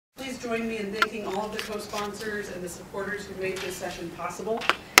join me in thanking all of the co-sponsors and the supporters who made this session possible.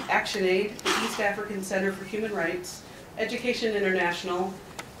 ActionAid, the East African Center for Human Rights, Education International,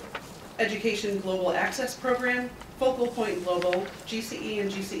 Education Global Access Program, Focal Point Global, GCE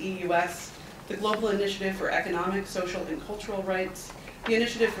and GCE US, the Global Initiative for Economic, Social, and Cultural Rights, the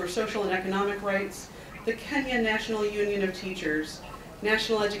Initiative for Social and Economic Rights, the Kenya National Union of Teachers,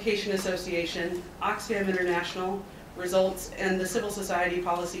 National Education Association, Oxfam International, Results, and the Civil Society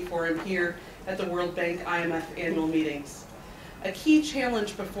Policy Forum here at the World Bank IMF annual meetings. A key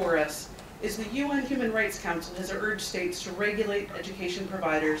challenge before us is the UN Human Rights Council has urged states to regulate education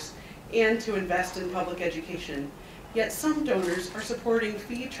providers and to invest in public education. Yet some donors are supporting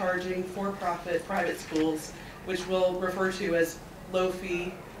fee-charging for-profit private schools, which we'll refer to as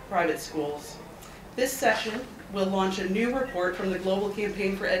low-fee private schools. This session will launch a new report from the Global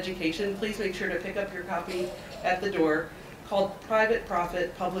Campaign for Education. Please make sure to pick up your copy at the door, called Private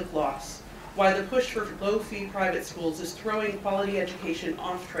Profit, Public Loss: Why the Push for Low-Fee Private Schools is Throwing Quality Education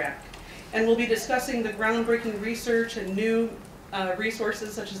Off Track. And we'll be discussing the groundbreaking research and new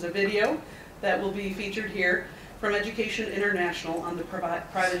resources, such as a video that will be featured here from Education International on the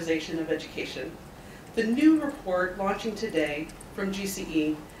privatization of education. The new report launching today from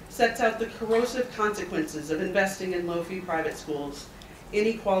GCE sets out the corrosive consequences of investing in low-fee private schools: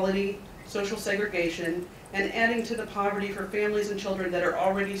 inequality, social segregation, and adding to the poverty for families and children that are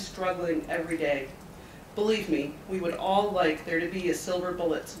already struggling every day. Believe me, we would all like there to be a silver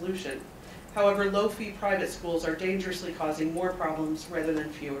bullet solution. However, low-fee private schools are dangerously causing more problems rather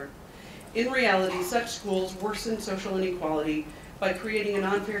than fewer. In reality, such schools worsen social inequality by creating an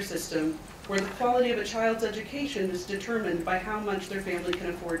unfair system where the quality of a child's education is determined by how much their family can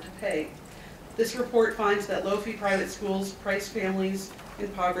afford to pay. This report finds that low-fee private schools price families in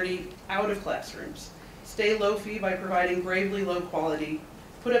poverty out of classrooms, stay low-fee by providing gravely low quality,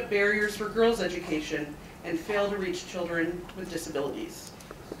 put up barriers for girls' education, and fail to reach children with disabilities.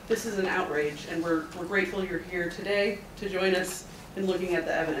 This is an outrage, and we're grateful you're here today to join us in looking at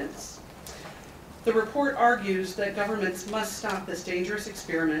the evidence. The report argues that governments must stop this dangerous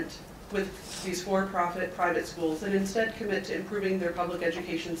experiment with these for-profit private schools and instead commit to improving their public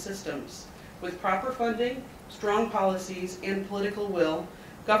education systems. With proper funding, strong policies, and political will,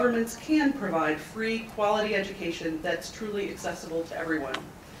 governments can provide free, quality education that's truly accessible to everyone.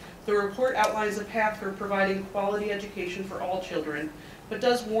 The report outlines a path for providing quality education for all children, but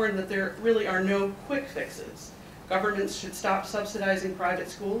does warn that there really are no quick fixes. Governments should stop subsidizing private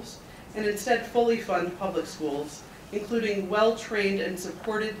schools and instead fully fund public schools, including well-trained and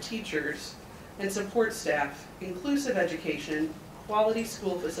supported teachers and support staff, inclusive education, quality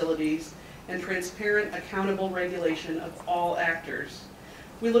school facilities, and transparent, accountable regulation of all actors.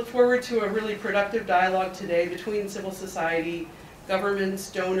 We look forward to a really productive dialogue today between civil society,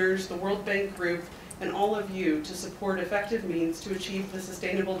 governments, donors, the World Bank Group, and all of you to support effective means to achieve the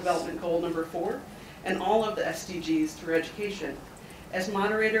Sustainable Development Goal number 4 and all of the SDGs through education. As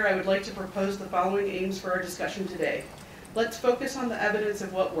moderator, I would like to propose the following aims for our discussion today. Let's focus on the evidence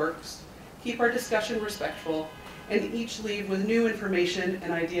of what works, keep our discussion respectful, and each leave with new information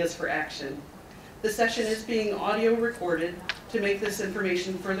and ideas for action. The session is being audio recorded to make this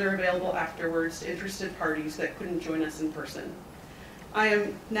information further available afterwards to interested parties that couldn't join us in person. I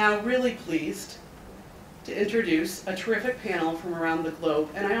am now really pleased to introduce a terrific panel from around the globe,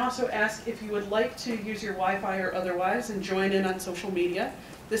 and I also ask if you would like to use your Wi-Fi or otherwise and join in on social media.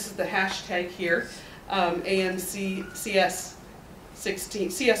 This is the hashtag here,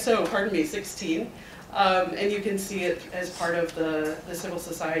 CSO16, and you can see it as part of the Civil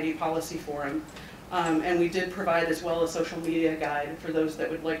Society Policy Forum. And we did provide as well a social media guide for those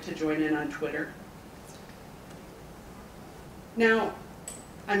that would like to join in on Twitter. Now,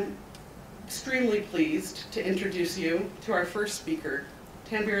 I'm extremely pleased to introduce you to our first speaker.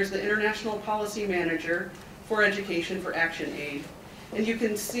 Tanvir is the International Policy Manager for Education for ActionAid. And you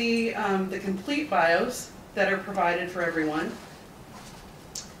can see the complete bios that are provided for everyone.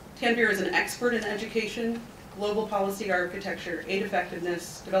 Tanvir is an expert in education, global policy architecture, aid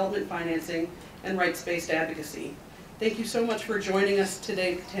effectiveness, development financing, and rights-based advocacy. Thank you so much for joining us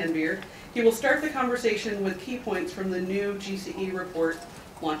today, Tanvir. He will start the conversation with key points from the new GCE report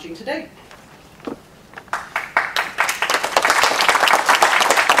launching today.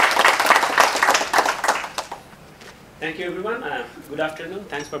 Thank you, everyone. Good afternoon.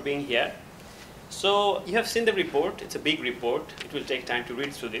 Thanks for being here. So you have seen the report. It's a big report. It will take time to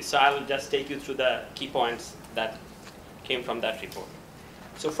read through this. So I will just take you through the key points that came from that report.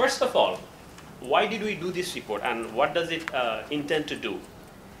 So first of all, why did we do this report and what does it intend to do?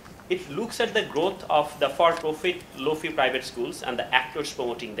 It looks at the growth of the for-profit low-fee private schools and the actors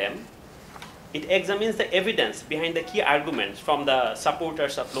promoting them. It examines the evidence behind the key arguments from the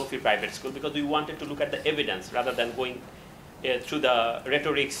supporters of low-fee private school, because we wanted to look at the evidence rather than going through the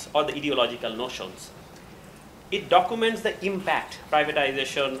rhetorics or the ideological notions. It documents the impact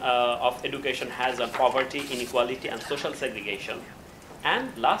privatization of education has on poverty, inequality, and social segregation.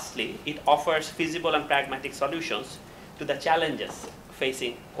 And lastly, it offers feasible and pragmatic solutions to the challenges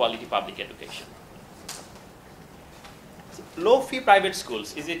facing quality public education. So, low-fee private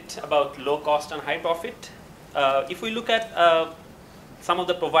schools, is it about low cost and high profit? If we look at some of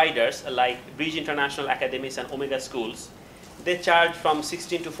the providers like Bridge International Academies and Omega Schools, they charge from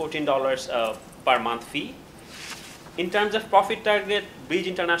 $16 to $14 per month fee. In terms of profit target, Bridge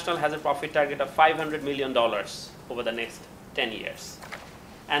International has a profit target of $500 million over the next 10 years.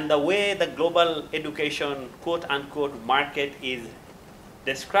 And the way the global education quote-unquote market is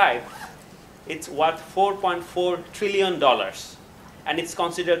described, it's worth $4.4 trillion. And it's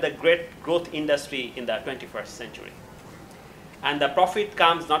considered the great growth industry in the 21st century. And the profit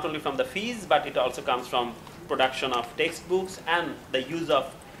comes not only from the fees, but it also comes from production of textbooks and the use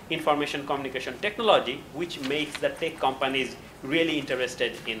of information communication technology, which makes the tech companies really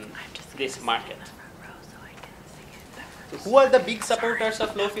interested in this market. So who are the big supporters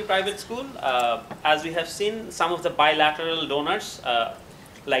of low-fee private school? As we have seen, some of the bilateral donors,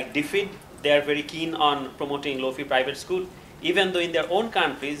 like DFID, they are very keen on promoting low-fee private school, even though in their own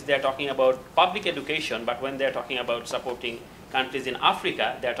countries they are talking about public education, but when they are talking about supporting countries in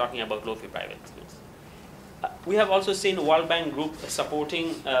Africa, they are talking about low-fee private schools. We have also seen World Bank Group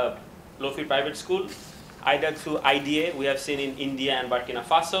supporting low-fee private school, either through IDA, we have seen in India and Burkina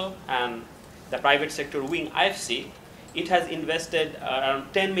Faso, and the private sector wing, IFC. It has invested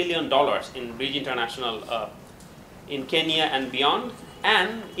around $10 million in Bridge International in Kenya and beyond,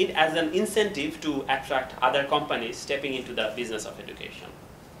 and it as an incentive to attract other companies stepping into the business of education.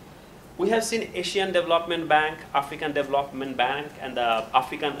 We have seen Asian Development Bank, African Development Bank, and the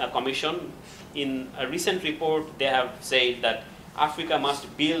African Commission. In a recent report, they have said that Africa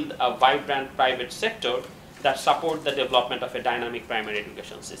must build a vibrant private sector that supports the development of a dynamic primary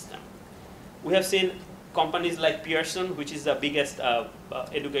education system. We have seen companies like Pearson, which is the biggest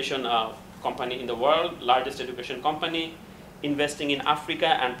education company in the world, largest education company, investing in Africa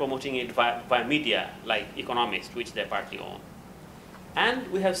and promoting it via media like Economist, which they partly own.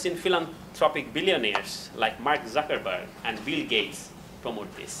 And we have seen philanthropic billionaires like Mark Zuckerberg and Bill Gates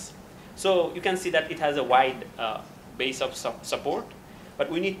promote this. So you can see that it has a wide base of support, but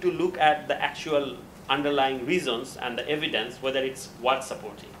we need to look at the actual underlying reasons and the evidence whether it's worth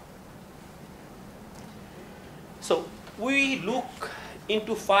supporting. So we look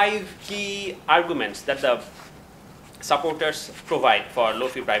into 5 key arguments that the supporters provide for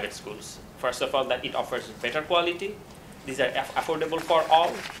low-fee private schools. First of all, that it offers better quality. These are affordable for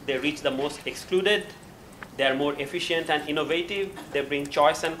all. They reach the most excluded. They are more efficient and innovative. They bring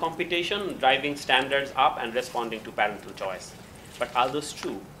choice and competition, driving standards up and responding to parental choice. But are those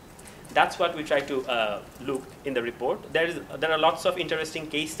true? That's what we try to look in the report. There are lots of interesting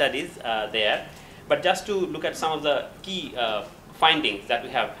case studies there. But just to look at some of the key findings that we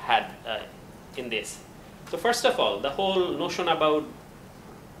have had in this. So first of all, the whole notion about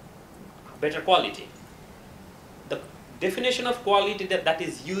better quality. The definition of quality that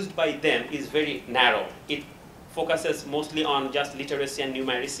is used by them is very narrow. It focuses mostly on just literacy and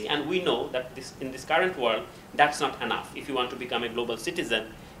numeracy, and we know that in this current world, that's not enough if you want to become a global citizen,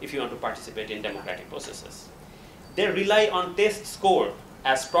 if you want to participate in democratic processes. They rely on test score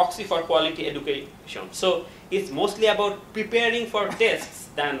as proxy for quality education. So it's mostly about preparing for tests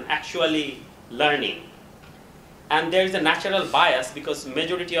than actually learning. And there is a natural bias because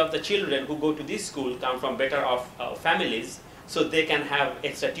majority of the children who go to this school come from better off families, so they can have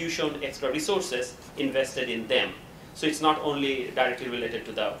extra tuition, extra resources invested in them. So it's not only directly related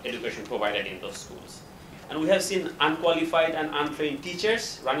to the education provided in those schools. And we have seen unqualified and untrained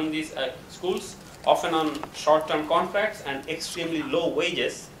teachers running these schools, often on short-term contracts and extremely low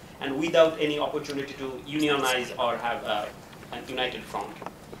wages, and without any opportunity to unionize or have an united front.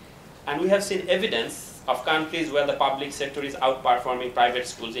 And we have seen evidence of countries where the public sector is outperforming private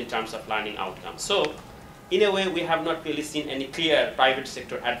schools in terms of learning outcomes. So, in a way, we have not really seen any clear private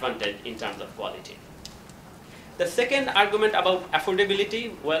sector advantage in terms of quality. The second argument about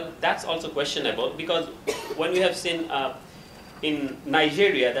affordability, well, that's also questionable, because when we have seen in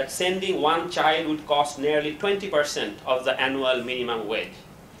Nigeria that sending one child would cost nearly 20% of the annual minimum wage.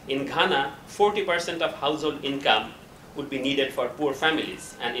 In Ghana, 40% of household income would be needed for poor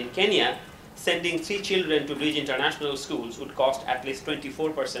families. And in Kenya, sending 3 children to these international schools would cost at least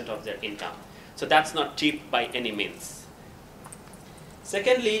 24% of their income. So that's not cheap by any means.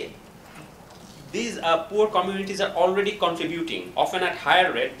 Secondly, these poor communities are already contributing, often at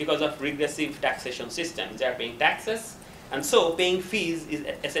higher rate because of regressive taxation systems. They are paying taxes, and so paying fees is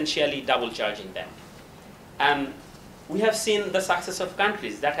essentially double charging them. And we have seen the success of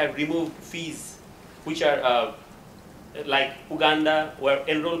countries that have removed fees, which are like Uganda, where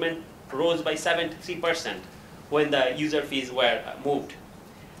enrollment rose by 73% when the user fees were moved.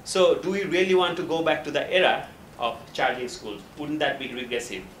 So do we really want to go back to the era of charging schools? Wouldn't that be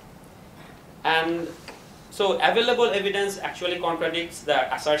regressive? And so available evidence actually contradicts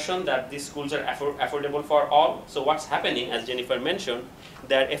the assertion that these schools are affordable for all. So what's happening, as Jennifer mentioned,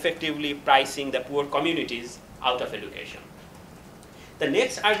 they're effectively pricing the poor communities out of education. The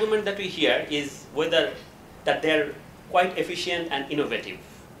next argument that we hear is whether that they're quite efficient and innovative.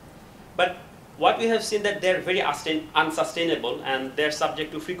 But what we have seen that they're very unsustainable and they're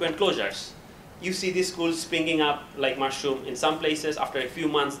subject to frequent closures. You see these schools springing up like mushroom in some places. After a few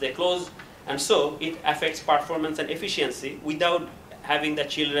months they close, and so it affects performance and efficiency without having the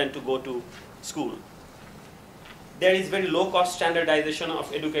children to go to school. There is very low cost standardization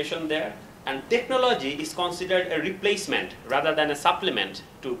of education there, and technology is considered a replacement rather than a supplement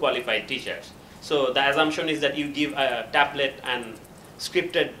to qualified teachers. So the assumption is that you give a tablet and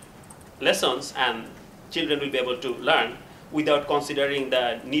scripted lessons and children will be able to learn without considering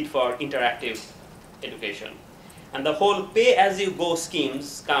the need for interactive education. And the whole pay-as-you-go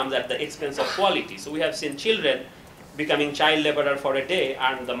schemes comes at the expense of quality. So we have seen children becoming child laborer for a day,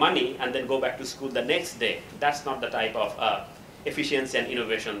 earn the money, and then go back to school the next day. That's not the type of efficiency and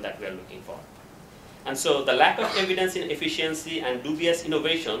innovation that we are looking for. And so the lack of evidence in efficiency and dubious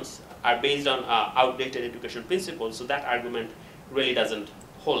innovations are based on outdated education principles, so that argument really doesn't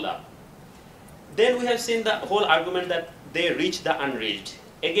hold up. Then we have seen the whole argument that they reach the unreached.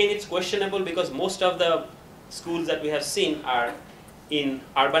 Again, it's questionable because most of the schools that we have seen are in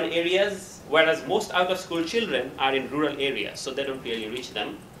urban areas, whereas most out-of-school children are in rural areas, so they don't really reach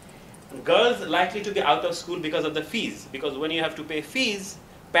them. Girls likely to be out of school because of the fees, because when you have to pay fees,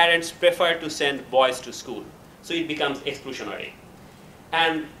 parents prefer to send boys to school, so it becomes exclusionary.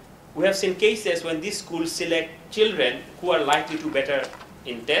 And we have seen cases when these schools select children who are likely to better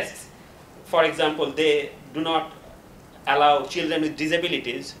in tests. For example, they do not allow children with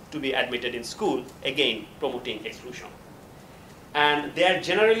disabilities to be admitted in school, again promoting exclusion. And they are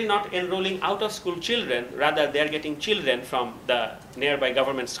generally not enrolling out-of-school children, rather they are getting children from the nearby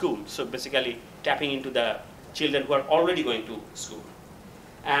government school, so basically tapping into the children who are already going to school.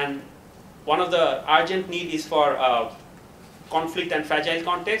 And one of the urgent need is for conflict and fragile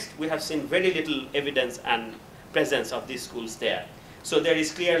context. We have seen very little evidence and presence of these schools there. So there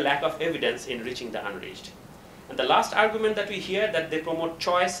is clear lack of evidence in reaching the unreached. And the last argument that we hear, that they promote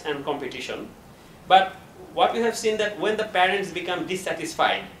choice and competition. But what we have seen that when the parents become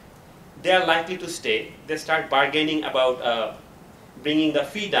dissatisfied, they are likely to stay. They start bargaining about bringing the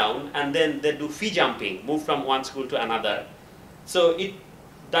fee down, and then they do fee jumping, move from one school to another. So it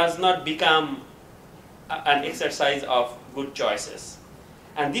does not become an exercise of good choices.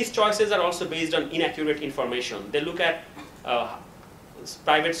 And these choices are also based on inaccurate information. They look at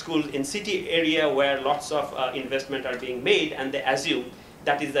private schools in city area where lots of investment are being made, and they assume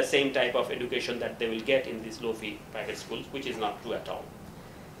that is the same type of education that they will get in these low-fee private schools, which is not true at all.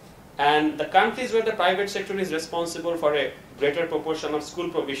 And the countries where the private sector is responsible for a greater proportion of school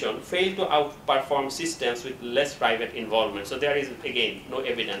provision fail to outperform systems with less private involvement. So there is, again, no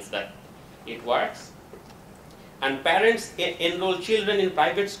evidence that it works. And parents enroll children in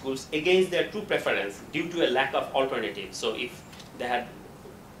private schools against their true preference due to a lack of alternatives. So if they had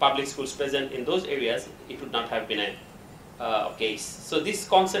public schools present in those areas, it would not have been a case. So this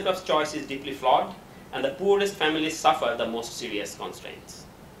concept of choice is deeply flawed, and the poorest families suffer the most serious constraints.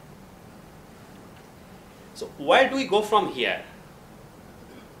 So where do we go from here?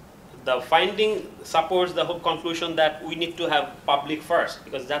 The finding supports the whole conclusion that we need to have public first,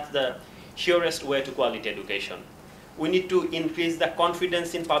 because that's the surest way to quality education. We need to increase the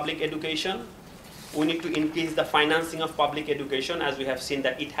confidence in public education. We need to increase the financing of public education, as we have seen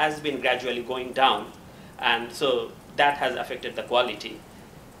that it has been gradually going down, and so that has affected the quality.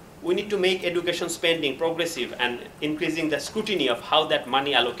 We need to make education spending progressive and increasing the scrutiny of how that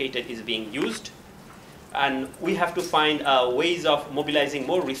money allocated is being used. And we have to find ways of mobilizing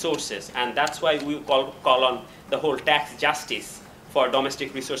more resources, and that's why we call on the whole tax justice for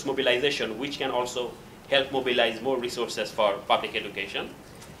domestic resource mobilization, which can also help mobilize more resources for public education.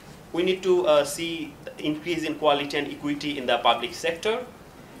 We need to see the increase in quality and equity in the public sector.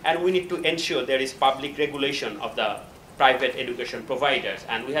 and we need to ensure there is public regulation of the private education providers.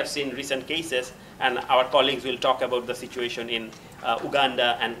 And we have seen recent cases, and our colleagues will talk about the situation in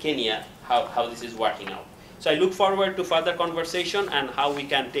Uganda and Kenya, how this is working out. So I look forward to further conversation and how we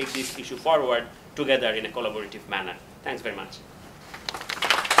can take this issue forward together in a collaborative manner. Thanks very much.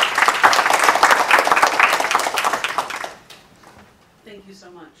 Thank you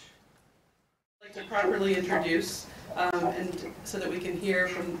so much. I'd like to properly introduce, and so that we can hear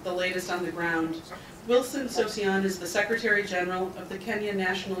from the latest on the ground. Wilson Sosyan is the Secretary General of the Kenya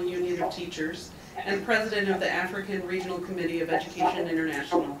National Union of Teachers and President of the African Regional Committee of Education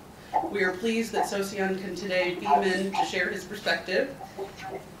International. We are pleased that Sosyan can today beam in to share his perspective.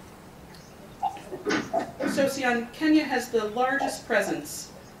 Sosyan, Kenya has the largest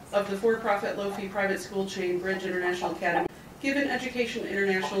presence of the for-profit low-fee private school chain Bridge International Academy. Given Education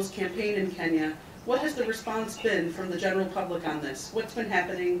International's campaign in Kenya, what has the response been from the general public on this? What's been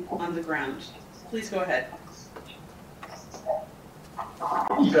happening on the ground? Please go ahead.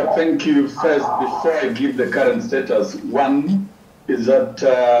 Yeah, thank you. First, before I give the current status, one is that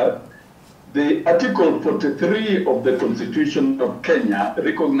the Article 43 of the Constitution of Kenya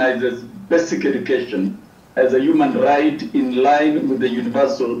recognizes basic education as a human right in line with the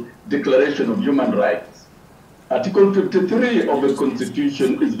Universal Declaration of Human Rights. Article 53 of the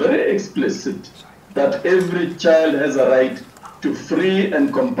Constitution is very explicit that every child has a right to free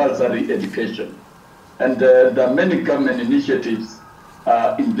and compulsory education. And there are many government initiatives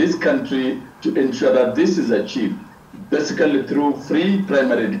in this country to ensure that this is achieved, basically through free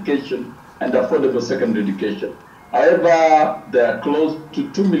primary education and affordable secondary education. However, there are close to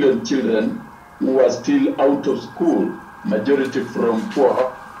 2 million children who are still out of school, majority from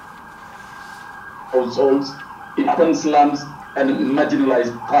poor households, in urban slums, and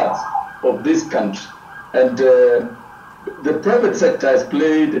marginalized parts of this country. And the private sector has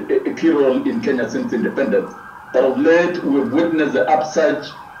played a key role in Kenya since independence. But of late, we've witnessed the upsurge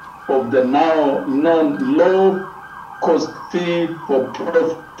of the now known low-cost fee for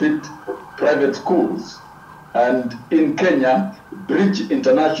profit private schools. And in Kenya, Bridge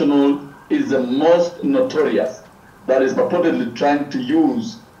International is the most notorious, that is purportedly trying to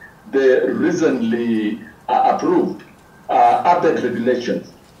use the recently approved ActionAid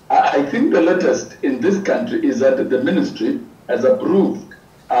regulations. I think the latest in this country is that the ministry has approved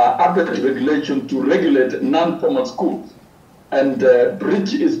ActionAid regulation to regulate non-formal schools. And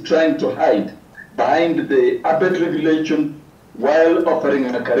Bridge is trying to hide behind the ActionAid regulation while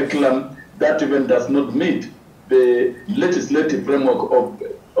offering a curriculum that even does not meet the legislative framework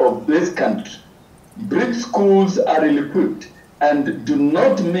of this country. Bridge schools are ill-equipped and do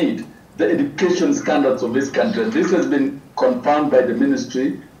not meet the education standards of this country. This has been confirmed by the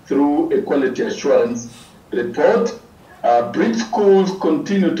ministry through a quality assurance report. Bridge schools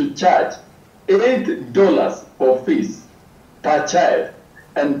continue to charge $8 for fees per child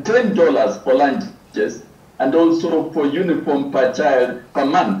and $10 for lunches, and also for uniform per child per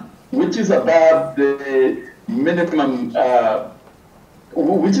month, which is above the minimum,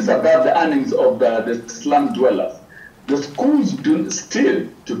 which is above the earnings of the slum dwellers. The schools still,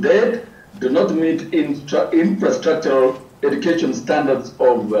 to date, do not meet infrastructural education standards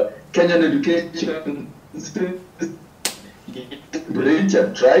of Kenyan education. Bridge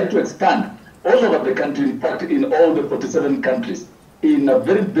have tried to expand all over the country, in fact, in all the 47 countries, in a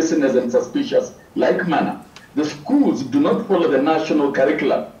very business and suspicious like manner. The schools do not follow the national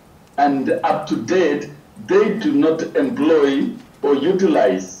curriculum, and up to date, they do not employ or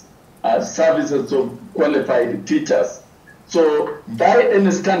utilize services of qualified teachers. So, by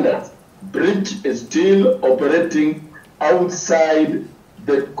any standards, Bridge is still operating outside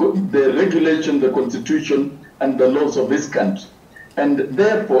the regulation, the constitution, and the laws of this country. And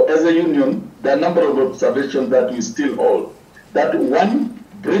therefore, as a union, there are a number of observations that we still hold. That one,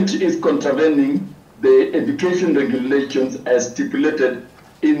 Bridge is contravening the education regulations as stipulated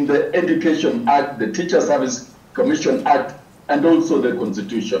in the Education Act, the Teacher Service Commission Act, and also the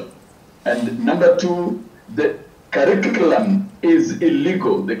Constitution. And number two, the curriculum is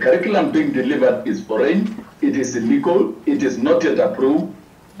illegal. The curriculum being delivered is foreign, it is illegal, it is not yet approved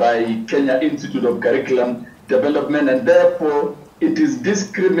by Kenya Institute of Curriculum Development, and therefore it is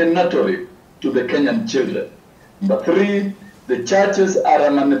discriminatory to the Kenyan children. Number three, the churches are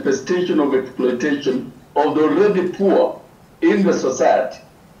a manifestation of exploitation of the already poor in the society,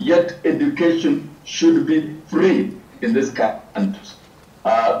 yet education should be free in this country.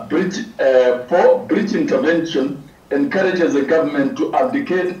 Bridge intervention encourages the government to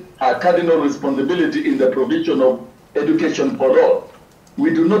abdicate a cardinal responsibility in the provision of education for all.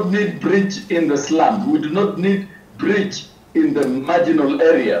 We do not need Bridge in the slums. We do not need Bridge in the marginal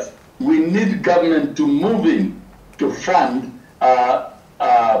areas. We need government to move in to fund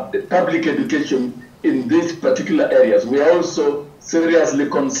public education in these particular areas. We are also seriously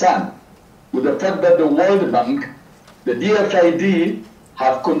concerned with the fact that the World Bank, the DFID,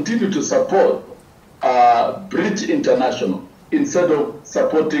 have continued to support Bridge International instead of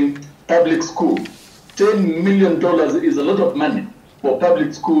supporting public schools. $10 million is a lot of money for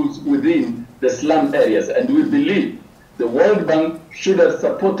public schools within the slum areas, and we believe the World Bank should have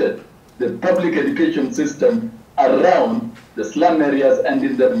supported the public education system around the slum areas and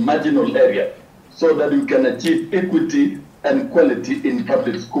in the marginal areas so that we can achieve equity and quality in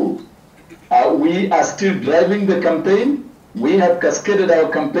public schools. We are still driving the campaign. We have cascaded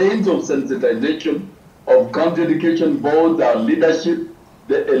our campaigns of sensitization of county education boards, our leadership,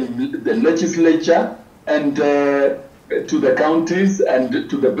 the legislature, and to the counties and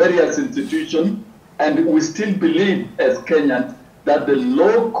to the various institutions. And we still believe as Kenyans that the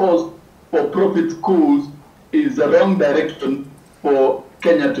low cost for profit schools is the wrong direction for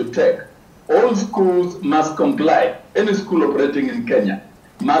Kenya to take. All schools must comply. Any school operating in Kenya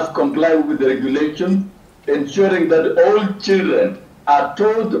must comply with the regulations, ensuring that all children are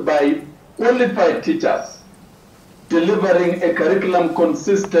taught by qualified teachers, delivering a curriculum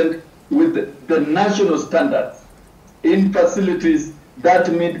consistent with the national standards in facilities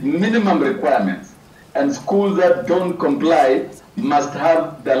that meet minimum requirements, and schools that don't comply must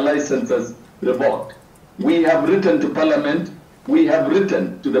have their licenses revoked. We have written to Parliament, we have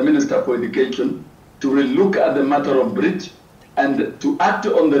written to the Minister for Education to relook at the matter of Bridge and to act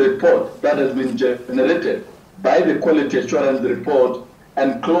on the report that has been generated by the quality assurance report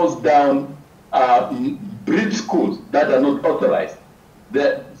and close down Bridge schools that are not authorized.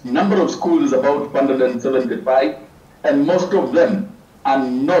 The number of schools is about 175, and most of them are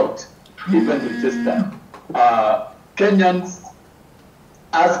not even registered. Kenyans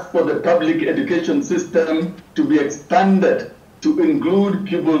ask for the public education system to be expanded to include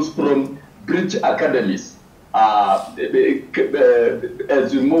pupils from Bridge academies as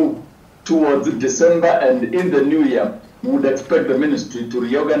we move towards December, and in the new year, we would expect the ministry to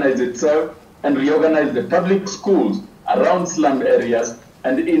reorganize itself and reorganize the public schools around slum areas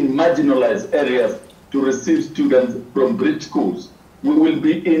and in marginalized areas to receive students from Bridge schools. We will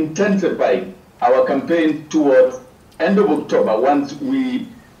be intensifying our campaign towards end of October once we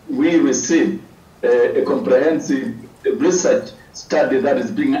receive a comprehensive research study that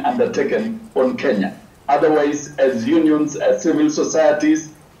is being undertaken on Kenya. Otherwise, as unions, as civil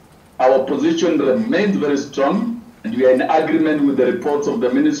societies, our position remains very strong, and we are in agreement with the reports of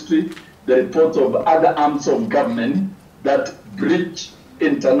the ministry, the reports of other arms of government, that Bridge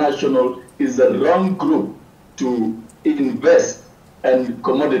International is the wrong group to invest and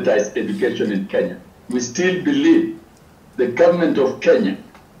commoditize education in Kenya. We still believe the government of Kenya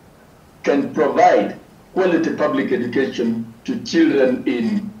can provide quality public education to children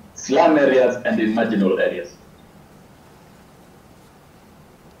in slum areas and in marginal areas.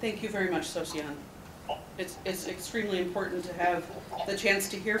 Thank you very much, Sosian. It's extremely important to have the chance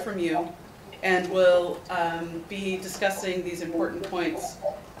to hear from you, and we'll be discussing these important points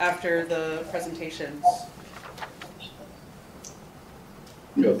after the presentations.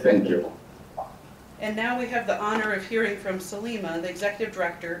 No, thank you. And now we have the honor of hearing from Salima, the Executive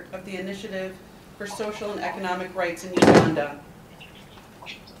Director of the Initiative for Social and Economic Rights in Uganda.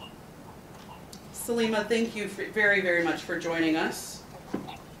 Salima, thank you very, very much for joining us,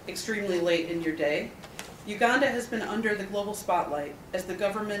 extremely late in your day. Uganda has been under the global spotlight as the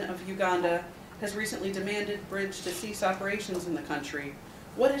government of Uganda has recently demanded Bridge to cease operations in the country.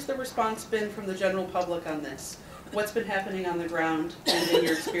 What has the response been from the general public on this? What's been happening on the ground and in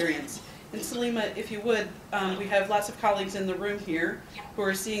your experience? And Salima, if you would, we have lots of colleagues in the room here who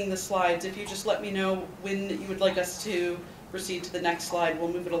are seeing the slides. If you just let me know when you would like us to proceed to the next slide,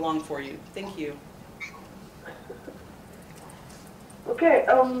 we'll move it along for you. Thank you. Okay,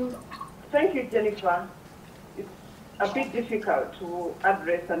 thank you, Jennifer. It's a bit difficult to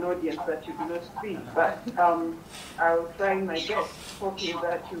address an audience that you do not see, but I'll try my best, hoping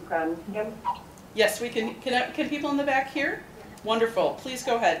that you can hear me. Yes, we can. Can people in the back hear? Wonderful. Please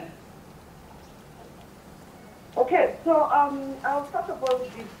go ahead. Okay, so I'll talk about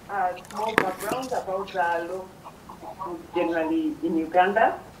this small background about the law generally in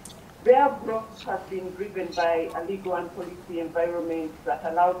Uganda. Their growth has been driven by a legal and policy environment that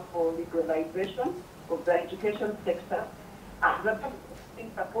allowed for legalization of the education sector, and that has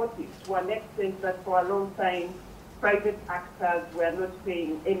been supported to an extent that for a long time private actors were not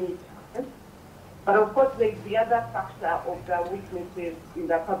paying any taxes. But of course, there's the other factor of the weaknesses in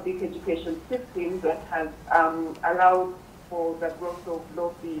the public education system that has allowed for the growth of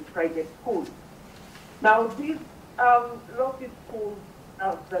low-fee private schools. Now, these low-fee schools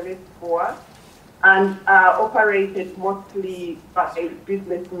are very poor and are operated mostly by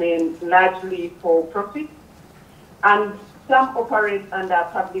businessmen, largely for profit, and some operate under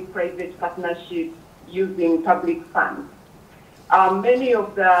public-private partnerships using public funds. Many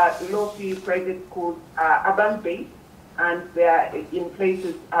of the low-fee private schools are urban-based, and they are in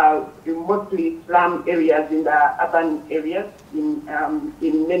places, mostly slum areas in the urban areas in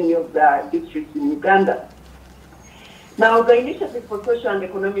many of the districts in Uganda. Now, the Initiative for Social and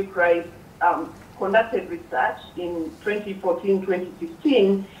Economic Rights conducted research in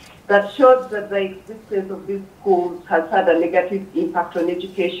 2014-2015 that showed that the existence of these schools has had a negative impact on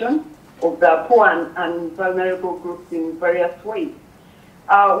education of the poor and vulnerable groups in various ways.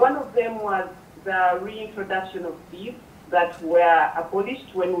 One of them was the reintroduction of fees that were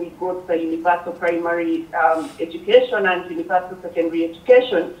abolished when we got the universal primary education and universal secondary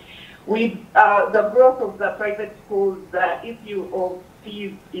education. With the growth of the private schools, the issue of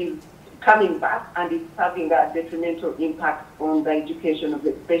fees is coming back, and it's having a detrimental impact on the education of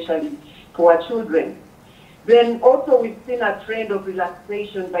especially poor children. Then also we've seen a trend of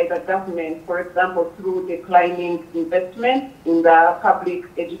relaxation by the government, for example, through declining investment in the public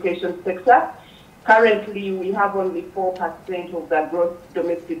education sector. Currently, we have only 4% of the gross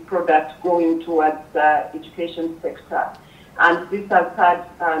domestic product going towards the education sector. And this has had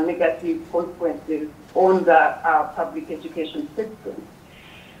negative consequences on the public education system.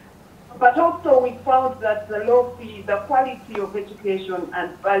 But also we found that the low-fee, the quality of education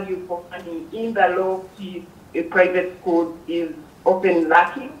and value for money in the low-fee private schools is often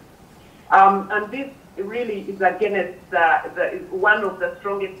lacking. And this really is against one of the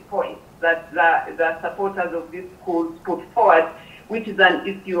strongest points that the supporters of these schools put forward, which is an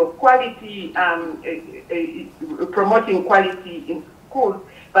issue of quality, promoting quality in schools,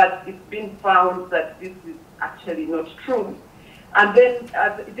 but it's been found that this is actually not true. And then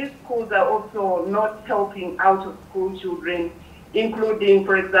these schools are also not helping out-of-school children, including,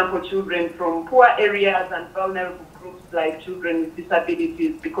 for example, children from poor areas and vulnerable groups like children with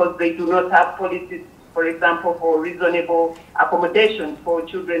disabilities, because they do not have policies, for example, for reasonable accommodation for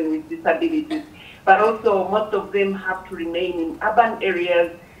children with disabilities. But also, most of them have to remain in urban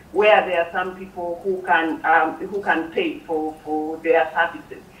areas where there are some people who can pay for their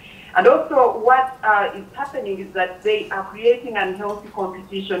services. And also, what is happening is that they are creating unhealthy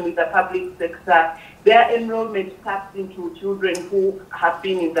competition with the public sector. Their enrollment taps into children who have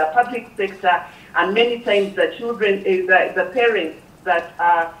been in the public sector, and many times the children, the parents that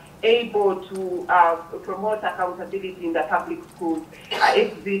are able to promote accountability in the public schools are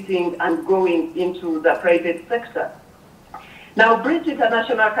exiting and going into the private sector. Now, Bridge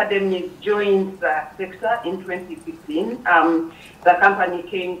International Academy joined the sector in 2015. The company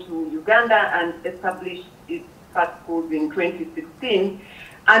came to Uganda and established its first schools in 2016,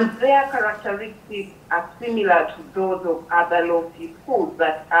 and their characteristics are similar to those of other low-fee schools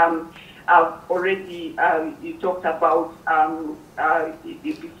that I've already you talked about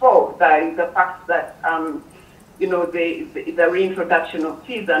before. The fact that you know the reintroduction of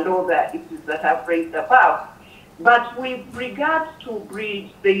fees and all the issues that I've raised above. But with regards to Bridge,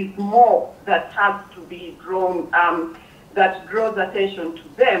 there is more that has to be drawn, that draws attention to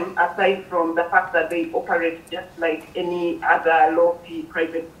them, aside from the fact that they operate just like any other low-fee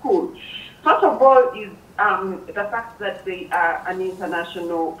private school. First of all is the fact that they are an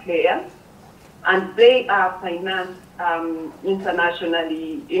international player, and they are financed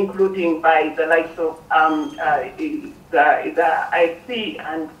internationally, including by the likes of the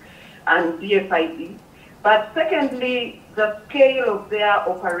ISER and DFID. But secondly, the scale of their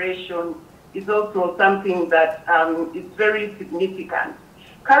operation is also something that is very significant.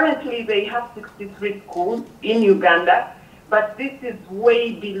 Currently, they have 63 schools in Uganda, but this is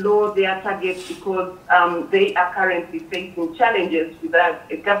way below their target because they are currently facing challenges with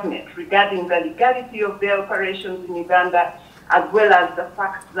the government regarding the legality of their operations in Uganda, as well as the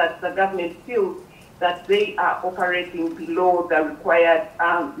fact that the government feels that they are operating below the required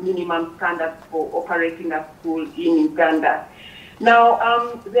minimum standards for operating a school in Uganda. Now,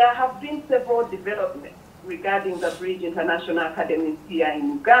 there have been several developments regarding the Bridge International Academy here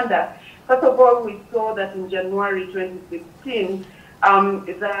in Uganda. First of all, we saw that in January 2016,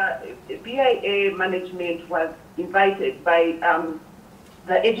 the BIA management was invited by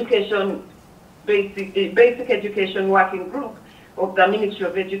the Basic Education Working Group of the Ministry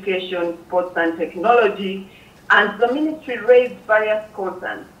of Education, Sports and Technology, and the ministry raised various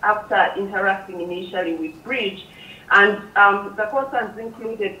concerns after interacting initially with Bridge, And the concerns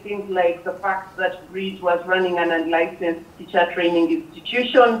included things like the fact that Bridge was running an unlicensed teacher training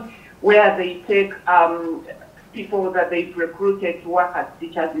institution where they take people that they've recruited to work as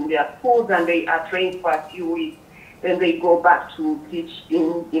teachers in their schools, and they are trained for a few weeks. Then they go back to teach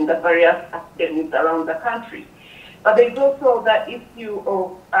in the various academies around the country. But there's also the issue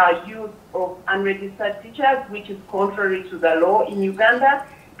of use of unregistered teachers, which is contrary to the law in Uganda,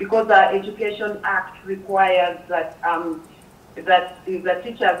 because our Education Act requires that that the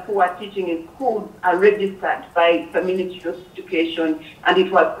teachers who are teaching in schools are registered by the Ministry of Education, and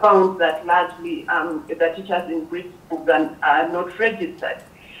it was found that largely the teachers in Bridge schools are not registered.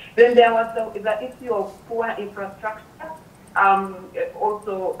 Then there was the issue of poor infrastructure,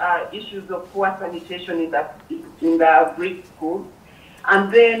 also issues of poor sanitation in the Bridge schools, and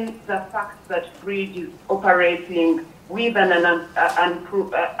then the fact that Bridge is operating with an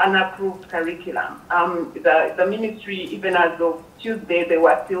unapproved curriculum. The ministry, even as of Tuesday, they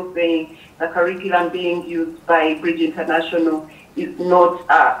were still saying the curriculum being used by Bridge International is not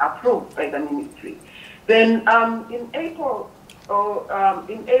approved by the ministry. Then in April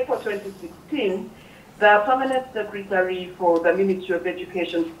 2016, the Permanent Secretary for the Ministry of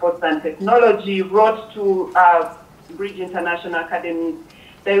Education, Sports and Technology wrote to Bridge International Academy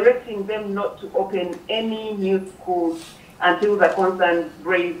directing them not to open any new schools until the concerns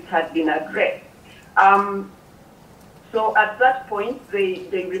raised had been addressed. So at that point,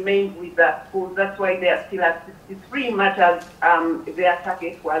 they remained with the schools. That's why they are still at 63, much as their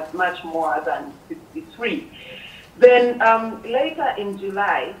target was much more than 63. Then later in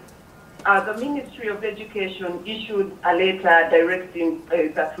July, the Ministry of Education issued a letter directing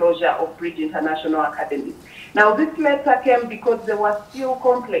the closure of Bridge International Academy. Now, this letter came because there were still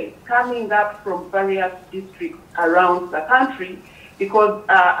complaints coming up from various districts around the country, because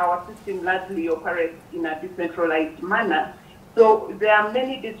our system largely operates in a decentralized manner. So there are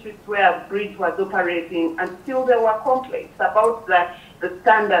many districts where Bridge was operating, and still there were complaints about the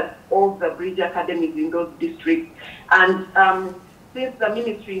standards of the Bridge academies in those districts. And since the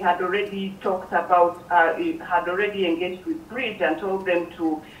ministry had already talked about, had already engaged with Bridge and told them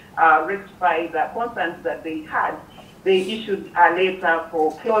to rectify the concerns that they had, they issued a letter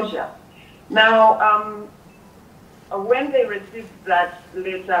for closure. Now, when they received that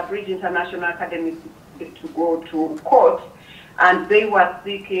letter, Bridge International Academy to go to court, and they were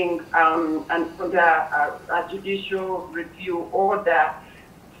seeking a judicial review order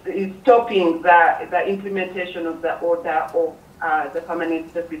stopping the implementation of the order of the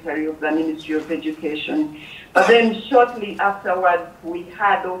Permanent Secretary of the Ministry of Education. But then shortly afterwards, we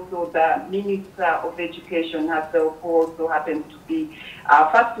had also the Minister of Education herself, who also happens to be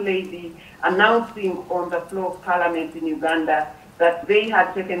First Lady, announcing on the floor of Parliament in Uganda that they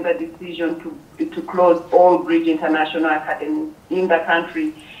had taken the decision to close all Bridge International Academies in the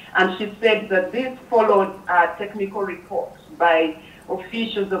country. And she said that this followed technical reports by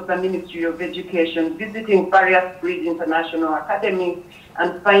officials of the Ministry of Education visiting various Bridge International Academies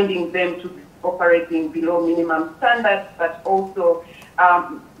and finding them to be operating below minimum standards, but also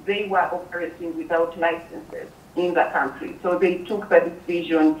they were operating without licenses in the country. So they took the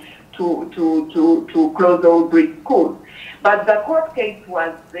decision to close all Bridge schools. But the court case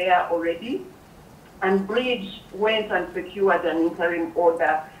was there already, and Bridge went and secured an interim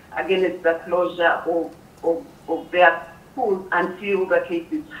order against the closure of their schools until the case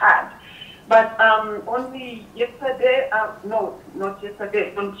is heard. But only yesterday, no, not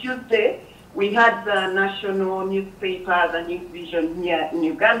yesterday, on Tuesday, we had the national newspaper, the News Vision here in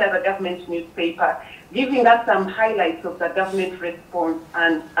Uganda, the government newspaper, giving us some highlights of the government response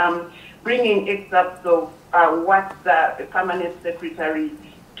and bringing excerpts of what the Permanent Secretary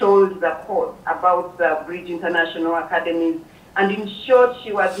told the court about the Bridge International Academies. And in short,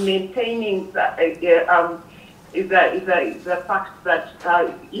 she was maintaining the fact that,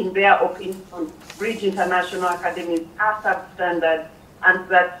 in their opinion, Bridge International Academies are substandard, and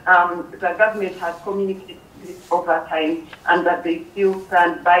that the government has communicated this over time, and that they still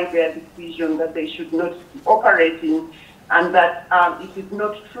stand by their decision that they should not be operating, and that it is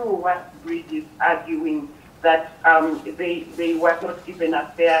not true what Bridge is arguing, that they were not given a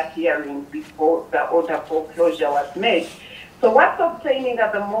fair hearing before the order for closure was made. So what's obtaining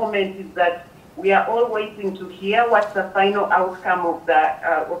at the moment is that we are all waiting to hear what the final outcome of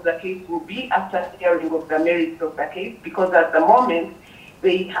the case will be after hearing of the merits of the case, because at the moment,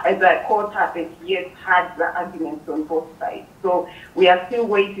 the court hasn't yet had the arguments on both sides. So we are still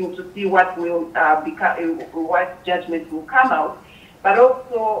waiting to see what will what judgment will come out. But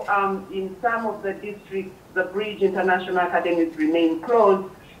also in some of the districts, the Bridge International Academies remain closed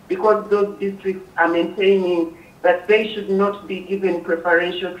because those districts are maintaining that they should not be given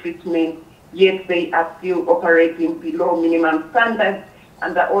preferential treatment, yet they are still operating below minimum standards,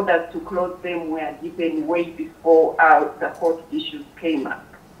 and the orders to close them were given way before the court issues came up.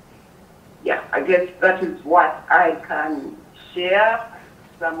 Yeah, I guess that is what I can share.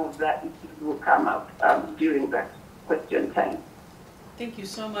 Some of the issues will come up during that question time. Thank you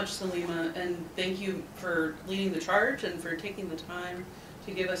so much, Salima, and thank you for leading the charge and for taking the time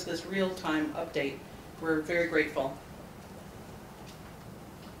to give us this real-time update. We're very grateful.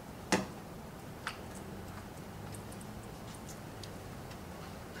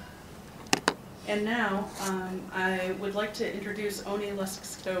 And now, I would like to introduce Oni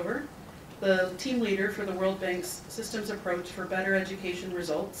Lusk-Stover, the team leader for the World Bank's Systems Approach for Better Education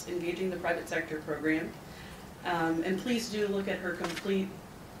Results, Engaging the Private Sector program. And please do look at her complete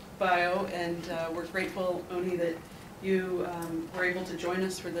bio, and we're grateful, Oni, that you were able to join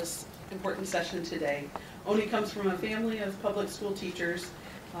us for this important session today. Oni comes from a family of public school teachers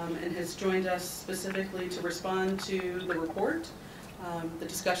and has joined us specifically to respond to the report, the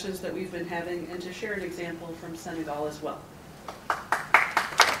discussions that we've been having, and to share an example from Senegal as well.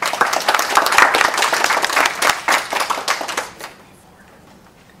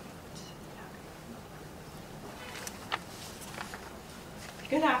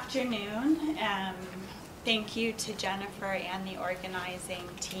 Good afternoon. Thank you to Jennifer and the organizing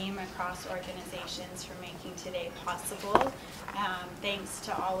team across organizations for making today possible. Thanks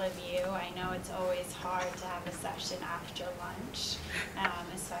to all of you. I know it's always hard to have a session after lunch,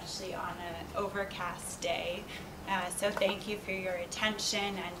 especially on an overcast day. So thank you for your attention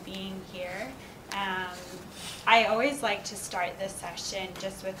and being here. I always like to start this session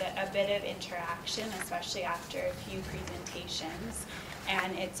just with a bit of interaction, especially after a few presentations.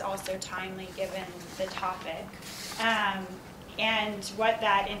 And it's also timely given the topic. And what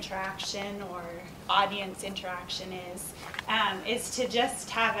that interaction or audience interaction is to just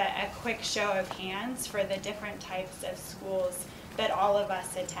have a quick show of hands for the different types of schools that all of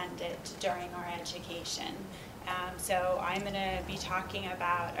us attended during our education. So I'm going to be talking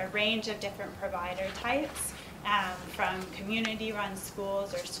about a range of different provider types, from community-run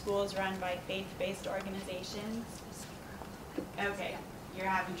schools or schools run by faith-based organizations. Okay, you're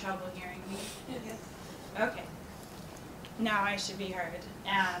having trouble hearing me? Yes. Okay. Now I should be heard.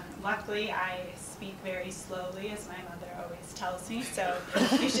 Luckily, I speak very slowly, as my mother always tells me, so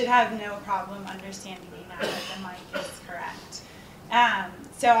you should have no problem understanding me now that the mic is correct.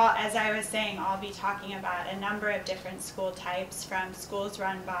 So as I was saying, I'll be talking about a number of different school types, from schools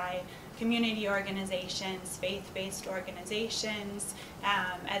run by community organizations, faith-based organizations,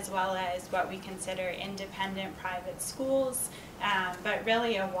 as well as what we consider independent private schools, but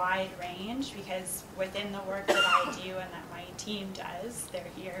really a wide range, because within the work that I do and that my team does, they're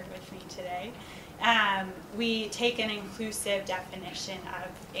here with me today, we take an inclusive definition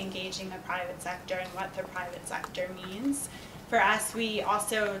of engaging the private sector and what the private sector means. For us, we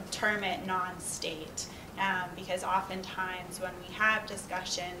also term it non-state, because oftentimes when we have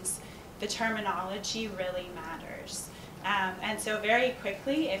discussions, the terminology really matters. And so very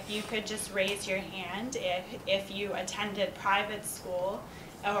quickly, if you could just raise your hand if you attended private school,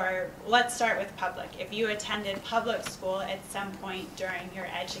 or let's start with public. If you attended public school at some point during your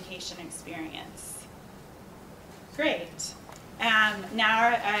education experience. Great.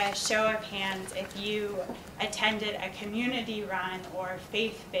 Now a show of hands if you attended a community-run or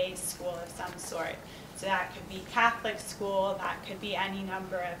faith-based school of some sort. So that could be Catholic school, that could be any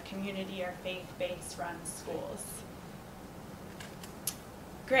number of community or faith-based run schools.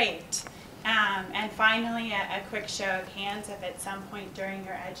 Great. And finally, a quick show of hands if at some point during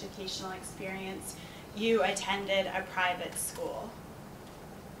your educational experience you attended a private school.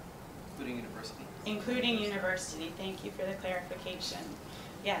 Including university. Including university. Thank you for the clarification.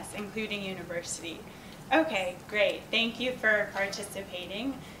 Yes, including university. Okay, great. Thank you for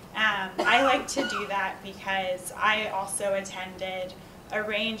participating. I like to do that because I also attended a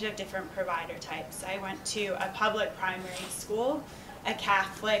range of different provider types. I went to a public primary school, a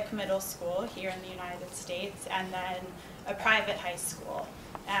Catholic middle school here in the United States, and then a private high school.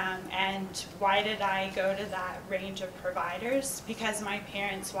 And why did I go to that range of providers? Because my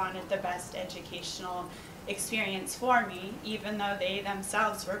parents wanted the best educational experience for me, even though they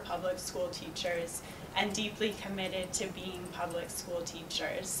themselves were public school teachers and deeply committed to being public school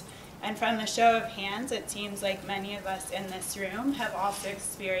teachers. And from the show of hands, it seems like many of us in this room have also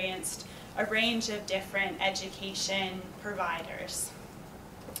experienced a range of different education providers.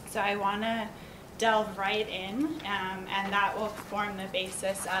 So I want to delve right in, and that will form the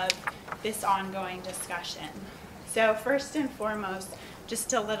basis of this ongoing discussion. So first and foremost,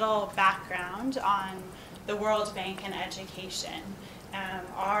 just a little background on the World Bank and education.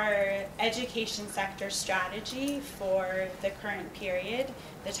 Our education sector strategy for the current period,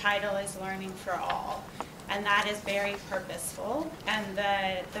 the title is Learning for All. And that is very purposeful. And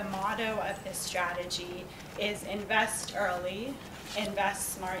the motto of this strategy is invest early,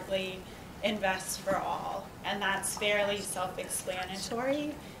 invest smartly, invest for all. And that's fairly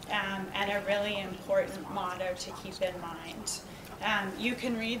self-explanatory and a really important motto to keep in mind. You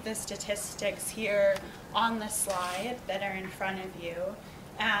can read the statistics here on the slide that are in front of you,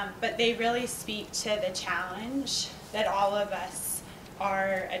 but they really speak to the challenge that all of us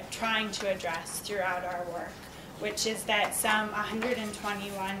are trying to address throughout our work, which is that some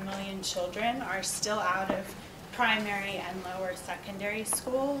 121 million children are still out of primary and lower secondary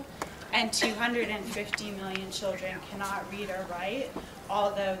school, and 250 million children cannot read or write,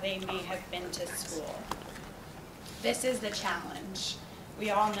 although they may have been to school. This is the challenge.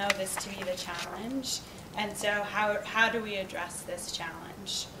 We all know this to be the challenge, and so how do we address this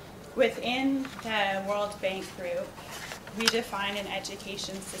challenge? Within the World Bank Group, we define an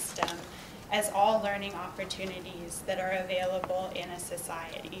education system as all learning opportunities that are available in a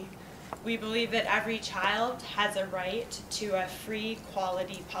society. We believe that every child has a right to a free,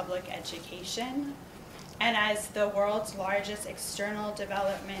 quality public education. And as the world's largest external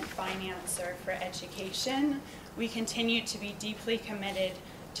development financer for education, we continue to be deeply committed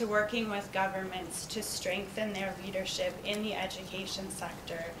to working with governments to strengthen their leadership in the education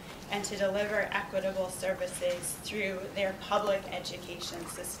sector and to deliver equitable services through their public education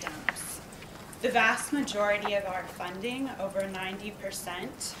systems. The vast majority of our funding, over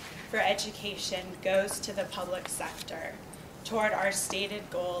 90%, for education goes to the public sector toward our stated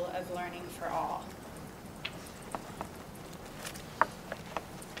goal of learning for all.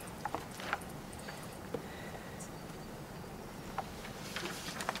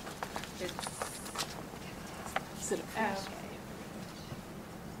 Okay.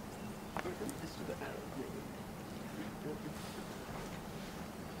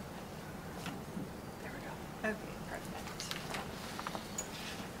 Okay, perfect.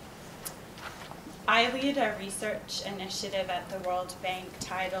 I lead a research initiative at the World Bank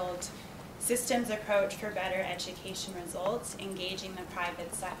titled Systems Approach for Better Education Results, Engaging the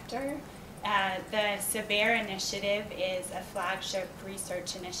Private Sector. The SABER initiative is a flagship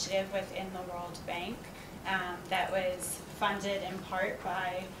research initiative within the World Bank that was funded in part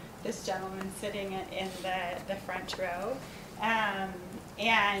by this gentleman sitting in the front row.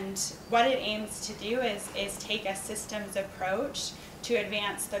 And what it aims to do is take a systems approach to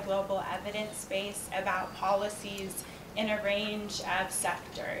advance the global evidence base about policies in a range of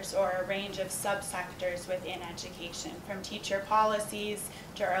sectors or a range of subsectors within education, from teacher policies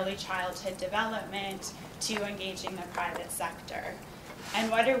to early childhood development to engaging the private sector.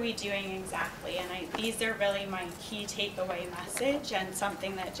 And what are we doing exactly? And these are really my key takeaway message and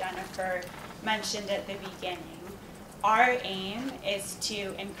something that Jennifer mentioned at the beginning. Our aim is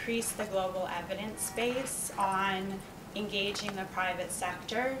to increase the global evidence base on engaging the private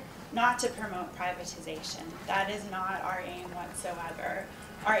sector, not to promote privatization. That is not our aim whatsoever.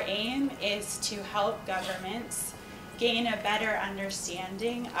 Our aim is to help governments gain a better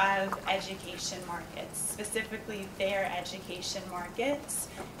understanding of education markets, specifically their education markets,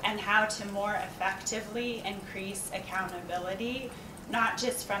 and how to more effectively increase accountability, not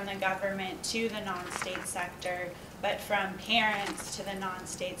just from the government to the non-state sector, but from parents to the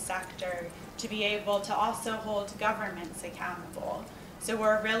non-state sector, to be able to also hold governments accountable. So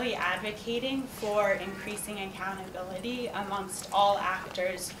we're really advocating for increasing accountability amongst all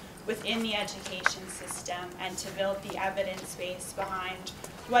actors within the education system and to build the evidence base behind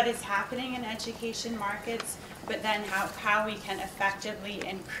what is happening in education markets, but then how we can effectively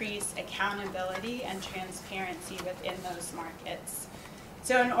increase accountability and transparency within those markets.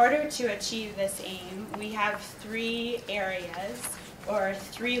 So in order to achieve this aim, we have 3 areas or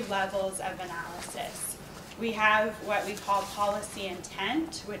 3 levels of analysis. We have what we call policy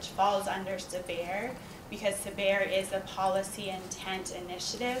intent, which falls under SABER, because SABER is a policy intent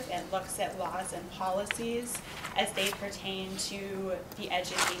initiative. It looks at laws and policies as they pertain to the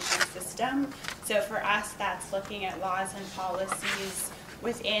education system. So for us, that's looking at laws and policies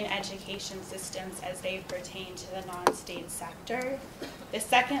within education systems as they pertain to the non-state sector. The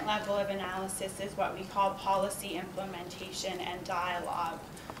second level of analysis is what we call policy implementation and dialogue.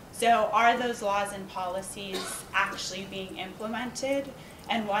 So are those laws and policies actually being implemented?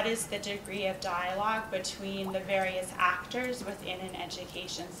 And what is the degree of dialogue between the various actors within an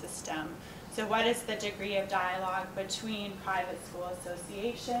education system? So what is the degree of dialogue between private school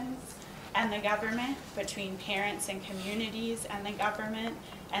associations and the government, between parents and communities and the government,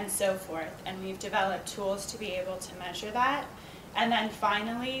 and so forth. And we've developed tools to be able to measure that. And then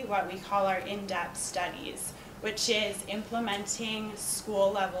finally, what we call our in-depth studies, which is implementing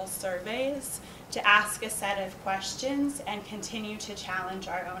school-level surveys to ask a set of questions and continue to challenge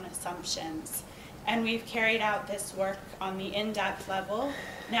our own assumptions. And we've carried out this work on the in-depth level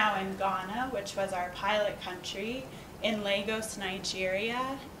now in Ghana, which was our pilot country, in Lagos,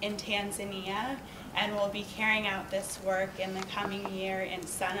 Nigeria, in Tanzania, and we'll be carrying out this work in the coming year in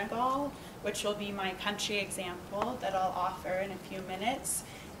Senegal, which will be my country example that I'll offer in a few minutes,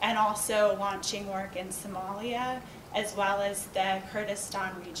 and also launching work in Somalia, as well as the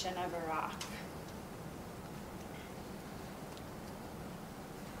Kurdistan region of Iraq.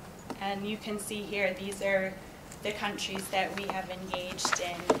 And you can see here, these are the countries that we have engaged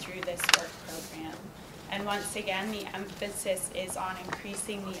in through this work program. And once again, the emphasis is on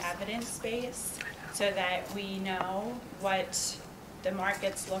increasing the evidence base so that we know what the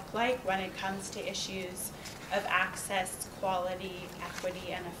markets look like when it comes to issues of access, quality,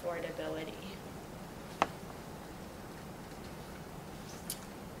 equity, and affordability.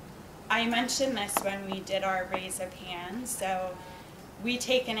 I mentioned this when we did our raise of hands. So we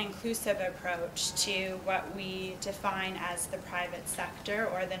take an inclusive approach to what we define as the private sector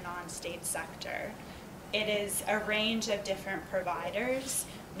or the non-state sector. It is a range of different providers,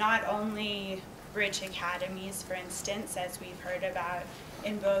 not only bridge academies, for instance, as we've heard about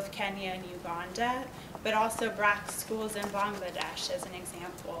in both Kenya and Uganda, but also BRAC schools in Bangladesh, as an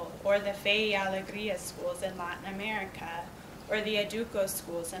example, or the Fe y Alegria schools in Latin America, or the Educo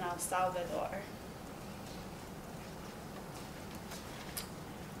schools in El Salvador.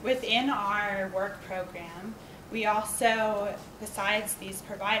 Within our work program, we also, besides these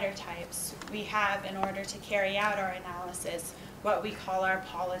provider types, we have, in order to carry out our analysis, what we call our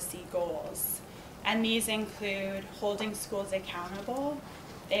policy goals. And these include holding schools accountable.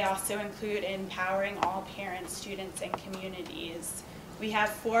 They also include empowering all parents, students, and communities. We have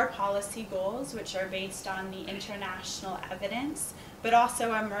 4 policy goals, which are based on the international evidence, but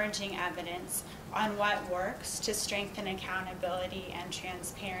also emerging evidence on what works to strengthen accountability and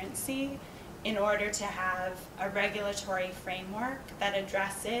transparency in order to have a regulatory framework that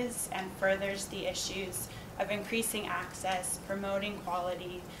addresses and furthers the issues of increasing access, promoting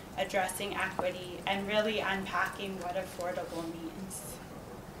quality, addressing equity, and really unpacking what affordable means.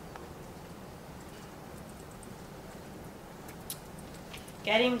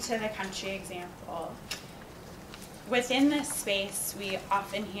 Getting to the country example. Within this space, we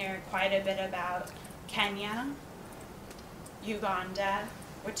often hear quite a bit about Kenya, Uganda,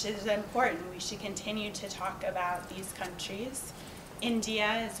 which is important. We should continue to talk about these countries. India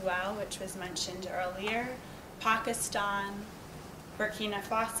as well, which was mentioned earlier. Pakistan, Burkina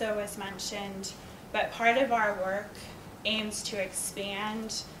Faso was mentioned. But part of our work aims to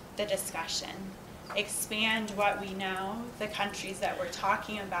expand the discussion, expand what we know, the countries that we're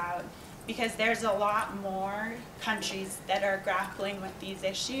talking about, because there's a lot more countries that are grappling with these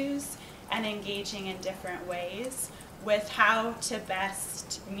issues and engaging in different ways with how to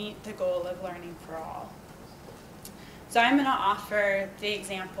best meet the goal of learning for all. So I'm going to offer the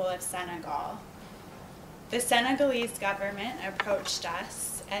example of Senegal. The Senegalese government approached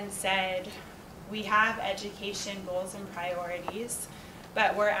us and said, we have education goals and priorities,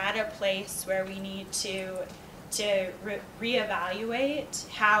 but we're at a place where we need to reevaluate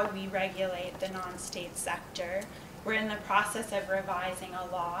how we regulate the non-state sector. We're in the process of revising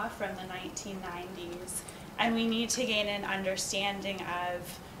a law from the 1990s, and we need to gain an understanding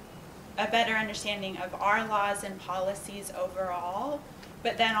of, a better understanding of our laws and policies overall,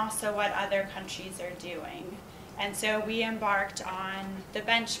 but then also what other countries are doing. And so we embarked on the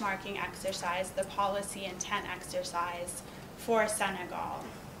benchmarking exercise, the policy intent exercise for Senegal.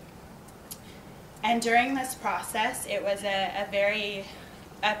 And during this process, it was a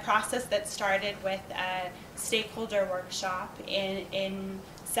process that started with a stakeholder workshop in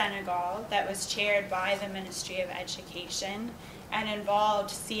Senegal that was chaired by the Ministry of Education and involved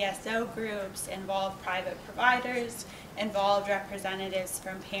CSO groups, involved private providers, involved representatives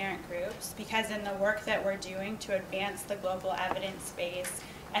from parent groups, because in the work that we're doing to advance the global evidence base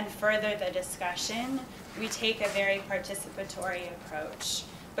and further the discussion, we take a very participatory approach.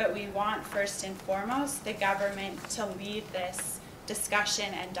 But we want, first and foremost, the government to lead this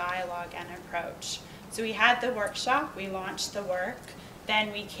discussion and dialogue and approach. So we had the workshop, we launched the work,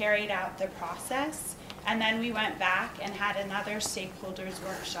 then we carried out the process, and then we went back and had another stakeholders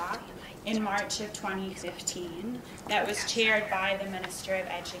workshop in March of 2015 that was chaired by the Minister of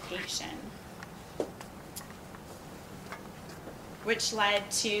Education. which led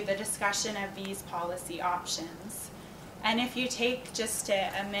to the discussion of these policy options. And if you take just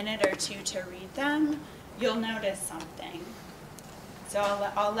a minute or two to read them, you'll notice something. So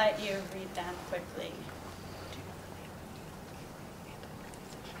I'll let you read them quickly.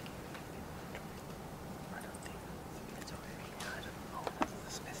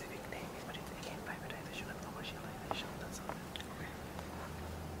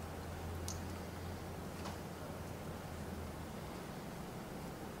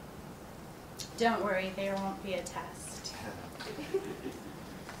 Don't worry, there won't be a test.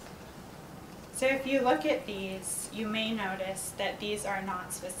 So if you look at these, you may notice that these are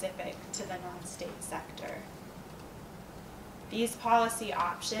not specific to the non-state sector. These policy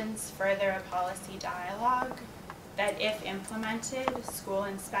options further a policy dialogue that, if implemented, school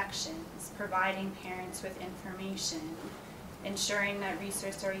inspections, providing parents with information, ensuring that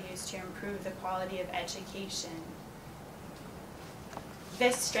resources are used to improve the quality of education.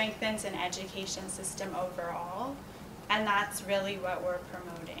 This strengthens an education system overall, and that's really what we're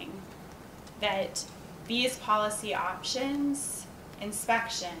promoting. That these policy options,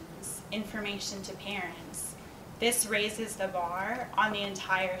 inspections, information to parents, this raises the bar on the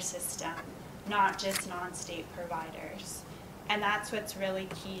entire system, not just non-state providers. And that's what's really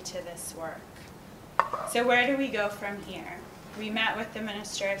key to this work. So where do we go from here? We met with the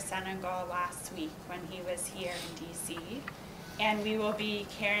Minister of Senegal last week when he was here in DC, and we will be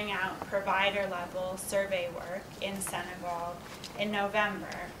carrying out provider-level survey work in Senegal in November.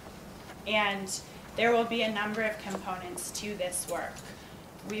 And there will be a number of components to this work.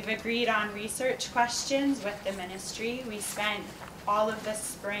 We've agreed on research questions with the ministry. We spent all of the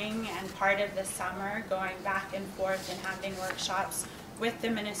spring and part of the summer going back and forth and having workshops with the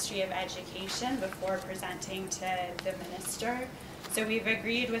Ministry of Education before presenting to the minister. So we've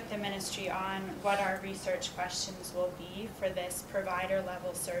agreed with the ministry on what our research questions will be for this provider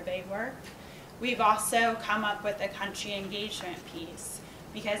level survey work. We've also come up with a country engagement piece,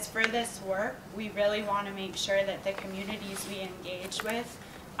 because for this work, we really want to make sure that the communities we engage with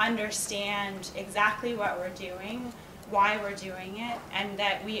understand exactly what we're doing, why we're doing it, and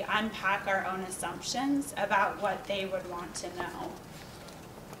that we unpack our own assumptions about what they would want to know.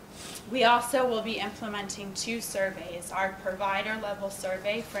 We also will be implementing 2 surveys, our provider level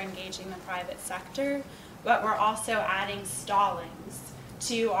survey for engaging the private sector, but we're also adding stallings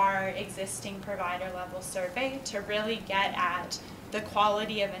to our existing provider level survey to really get at the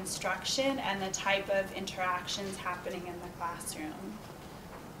quality of instruction and the type of interactions happening in the classroom.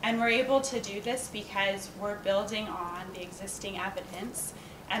 And we're able to do this because we're building on the existing evidence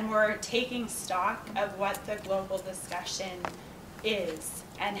and we're taking stock of what the global discussion is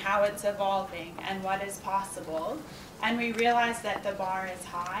and how it's evolving and what is possible. And we realize that the bar is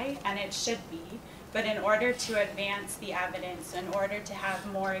high, and it should be, but in order to advance the evidence, in order to have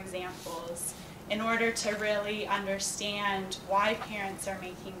more examples, in order to really understand why parents are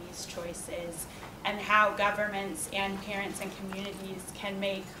making these choices and how governments and parents and communities can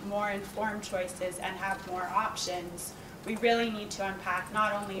make more informed choices and have more options, we really need to unpack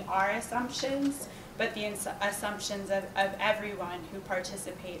not only our assumptions, but the assumptions of everyone who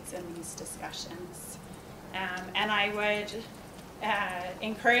participates in these discussions. And I would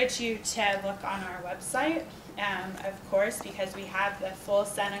encourage you to look on our website, of course, because we have the full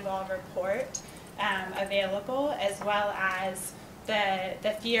Senegal report available, as well as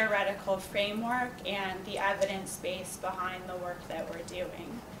the theoretical framework and the evidence base behind the work that we're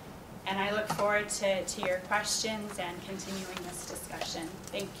doing. And I look forward to your questions and continuing this discussion.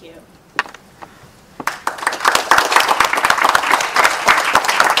 Thank you.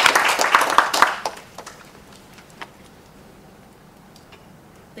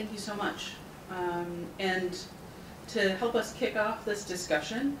 Thank you so much. And to help us kick off this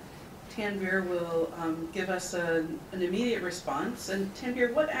discussion, Tanvir will give us an immediate response. And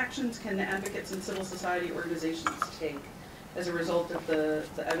Tanvir, what actions can advocates and civil society organizations take as a result of the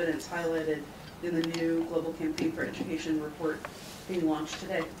evidence highlighted in the new Global Campaign for Education report being launched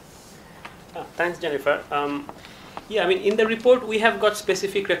today? Thanks, Jennifer. Yeah, I mean, in the report, we have got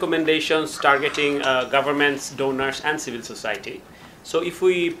specific recommendations targeting governments, donors, and civil society. So if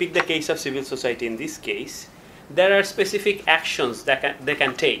we pick the case of civil society in this case, there are specific actions that they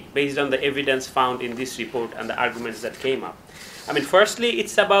can take based on the evidence found in this report and the arguments that came up. I mean, firstly,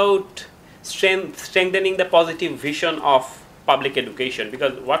 it's about strengthening the positive vision of public education,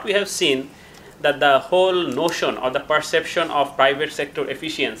 because what we have seen that the whole notion or the perception of private sector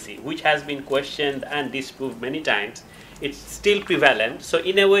efficiency, which has been questioned and disproved many times, it's still prevalent. So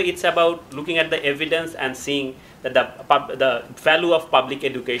in a way, it's about looking at the evidence and seeing that the value of public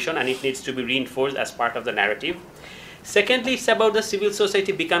education, and it needs to be reinforced as part of the narrative. Secondly, it's about the civil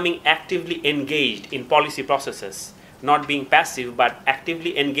society becoming actively engaged in policy processes, not being passive, but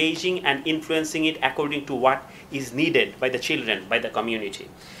actively engaging and influencing it according to what is needed by the children, by the community.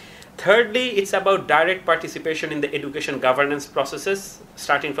 Thirdly, it's about direct participation in the education governance processes,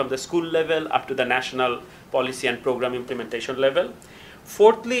 starting from the school level up to the national policy and program implementation level.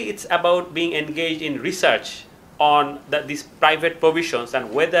 Fourthly, it's about being engaged in research on these private provisions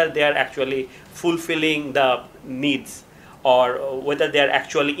and whether they are actually fulfilling the needs or whether they are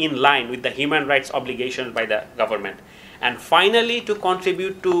actually in line with the human rights obligations by the government. And finally, to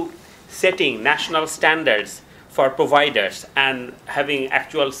contribute to setting national standards for providers and having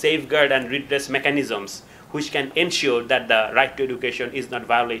actual safeguard and redress mechanisms which can ensure that the right to education is not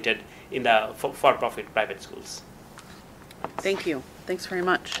violated in the for-profit private schools. Thank you. Thanks very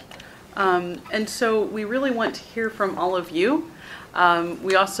much. And so we really want to hear from all of you.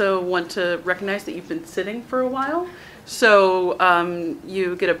 We also want to recognize that you've been sitting for a while. So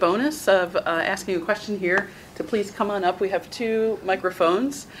you get a bonus of asking a question here to please come on up. We have 2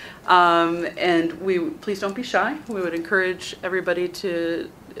 microphones. And please don't be shy. We would encourage everybody to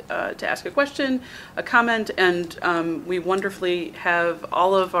ask a question, a comment, and we wonderfully have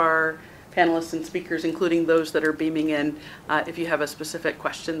all of our panelists and speakers, including those that are beaming in, if you have a specific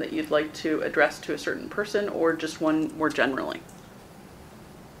question that you'd like to address to a certain person or just one more generally.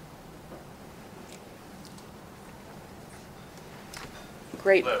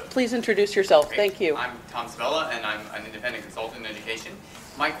 Great. Hello. Please introduce yourself. Great. Thank you. I'm Tom Sabella, and I'm an independent consultant in education.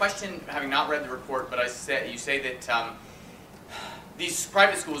 My question, having not read the report, but you say that these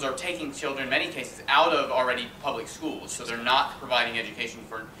private schools are taking children, in many cases, out of already public schools, so they're not providing education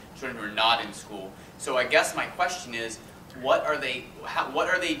for children who are not in school. So I guess my question is, what are they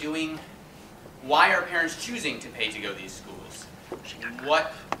doing? Why are parents choosing to pay to go to these schools?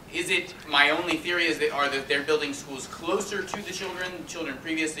 What is it? My only theory is that they're building schools closer to the children. Children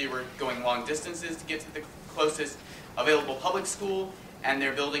previously were going long distances to get to the closest available public school, and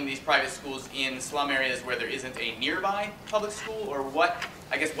they're building these private schools in slum areas where there isn't a nearby public school, or what?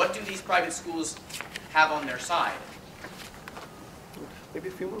 I guess what do these private schools have on their side? Maybe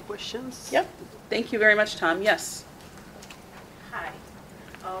a few more questions? Yep. Thank you very much, Tom. Yes. Hi.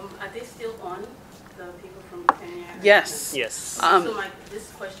 Are they still on, the people from Kenya? Yes. Yes. So this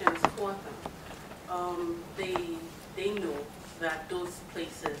question is for them. They know that those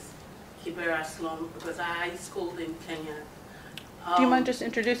places, Kibera slum, because I schooled in Kenya. Do you mind just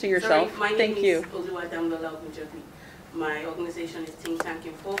introducing yourself? Sorry, my Thank name you. is Oluwadamlola Ogunjobi. My organization is Think Tank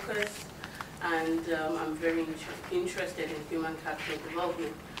in Focus, and I'm very interested in human capital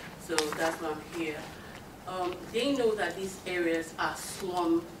development, so that's why I'm here. They know that these areas are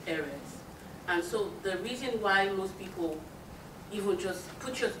slum areas, and so the reason why most people even just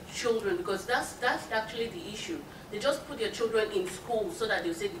put your children, because that's actually the issue. They just put their children in school so that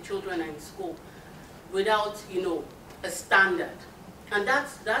they'll say the children are in school without, a standard. And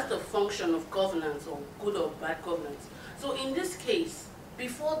that's the function of governance, or good or bad governance. So in this case,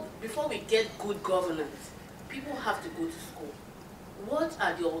 before we get good governance, people have to go to school. What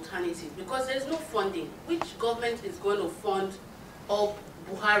are the alternatives? Because there's no funding. Which government is going to fund, or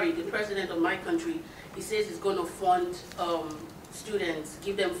Buhari, the president of my country, he says he's going to fund students,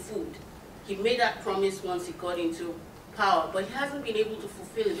 give them food. He made that promise once he got into power, but he hasn't been able to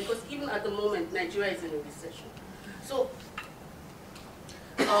fulfill it, because even at the moment, Nigeria is in a recession. So,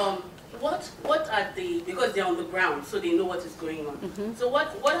 what are because they're on the ground, so they know what is going on. Mm-hmm. So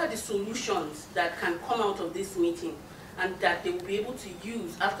what are the solutions that can come out of this meeting and that they will be able to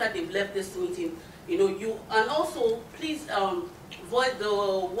use after they've left this meeting? And also, please, voice the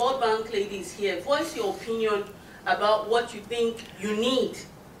World Bank ladies here, voice your opinion about what you think you need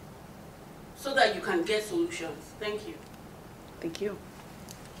so that you can get solutions. Thank you. Thank you.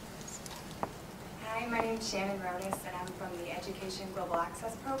 Hi, my name is Shannon Ronis, and I'm from the Education Global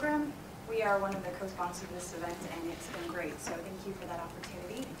Access Program. We are one of the co-sponsors of this event, and it's been great, so thank you for that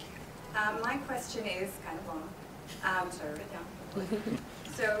opportunity. My question is kind of long. So I wrote it down.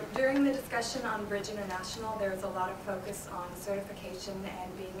 So during the discussion on Bridge International, there was a lot of focus on certification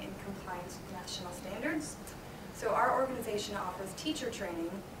and being in compliance with national standards. So our organization offers teacher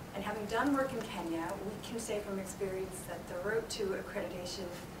training, and having done work in Kenya, we can say from experience that the road to accreditation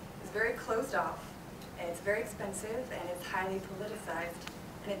is very closed off, and it's very expensive, and it's highly politicized,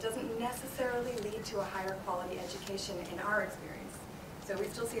 and it doesn't necessarily lead to a higher quality education in our experience. So we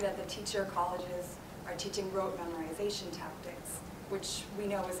still see that the teacher colleges are teaching rote memorization tactics, which we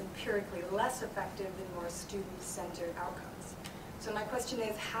know is empirically less effective than more student-centered outcomes. So my question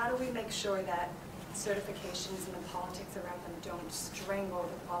is, how do we make sure that certifications and the politics around them don't strangle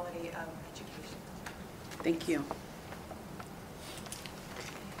the quality of education? Thank you.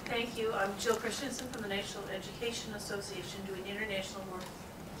 Thank you. I'm Jill Christensen from the National Education Association, doing international work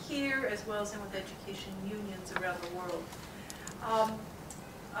here as well as in with education unions around the world.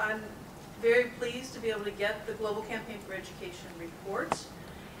 I'm very pleased to be able to get the Global Campaign for Education report.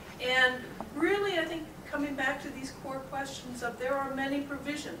 And really, I think coming back to these core questions of there are many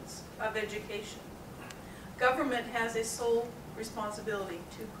provisions of education. Government has a sole responsibility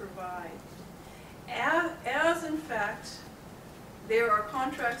to provide. As in fact, there are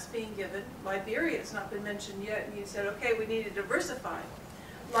contracts being given. Liberia has not been mentioned yet, and you said, okay, we need to diversify.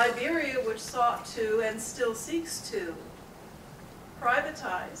 Liberia, which sought to and still seeks to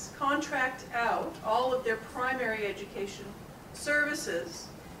privatize, contract out all of their primary education services,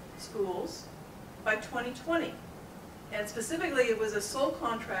 schools, by 2020. And specifically, it was a sole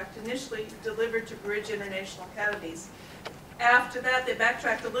contract initially delivered to Bridge International Academies. After that, they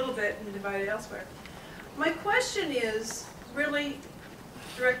backtracked a little bit and divided elsewhere. My question is really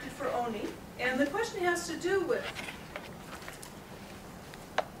directed for Oni, and the question has to do with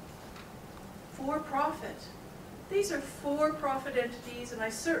for-profit. These are for-profit entities, and I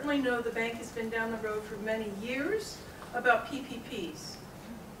certainly know the bank has been down the road for many years about PPPs.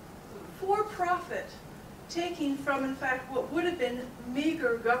 For-profit, taking from, in fact, what would have been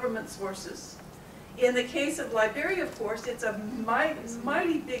meager government sources. In the case of Liberia, of course, it's a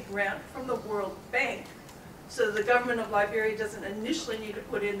mighty big grant from the World Bank, so the government of Liberia doesn't initially need to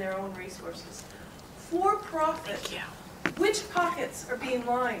put in their own resources. For-profit, which pockets are being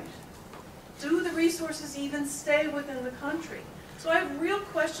lined? Do the resources even stay within the country? So I have real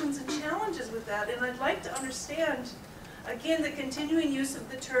questions and challenges with that, and I'd like to understand, again, the continuing use of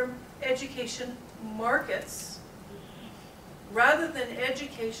the term education markets rather than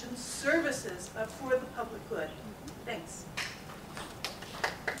education services for the public good. Thanks.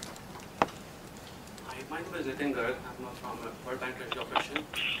 Hi, my name is Nitin Garg. I'm from World Bank Treasury Operation.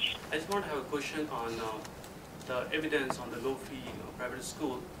 I just want to have a question on the evidence on the low-fee private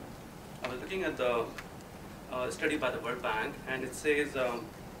school. I was looking at the study by the World Bank, and it says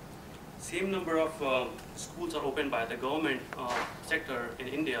same number of schools are opened by the government sector in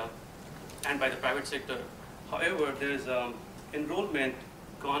India and by the private sector. However, there is enrollment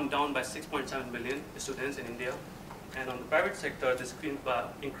gone down by 6.7 million students in India, and on the private sector, this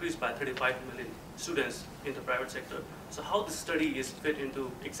increased by 35 million students in the private sector. So how this study is fit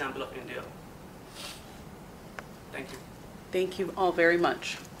into example of India? Thank you. Thank you all very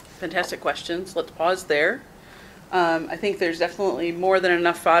much. Fantastic questions. Let's pause there. I think there's definitely more than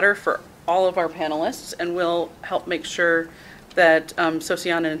enough fodder for all of our panelists, and we'll help make sure that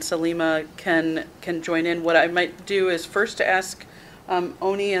Sosiana and Salima can join in. What I might do is first to ask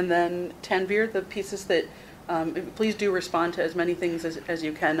Oni and then Tanvir the pieces that, please do respond to as many things as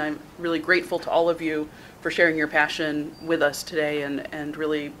you can. I'm really grateful to all of you for sharing your passion with us today and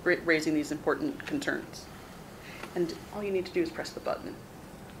really raising these important concerns. And all you need to do is press the button.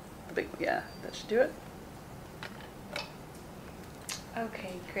 The big, yeah, that should do it.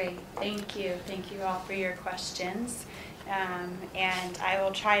 Okay, great. Thank you. Thank you all for your questions. And I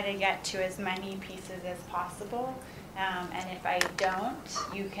will try to get to as many pieces as possible. And if I don't,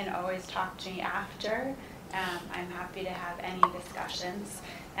 you can always talk to me after. I'm happy to have any discussions.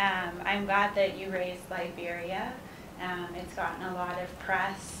 I'm glad that you raised Liberia. It's gotten a lot of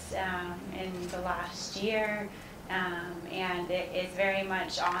press in the last year. And it is very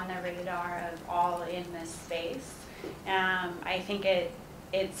much on the radar of all in this space. I think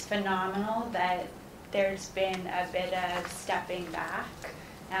it's phenomenal that there's been a bit of stepping back,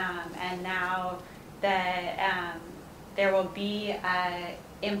 and now that there will be an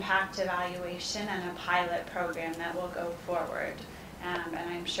impact evaluation and a pilot program that will go forward. And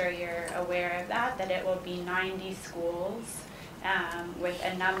I'm sure you're aware of that it will be 90 schools with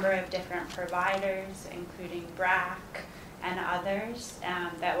a number of different providers, including BRAC and others,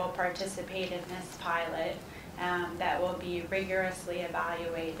 that will participate in this pilot, that will be rigorously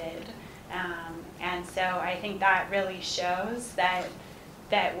evaluated. And so I think that really shows that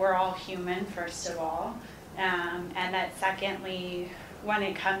we're all human, first of all, and that secondly, when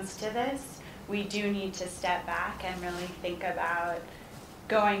it comes to this, we do need to step back and really think about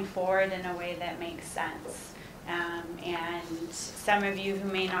going forward in a way that makes sense. And some of you who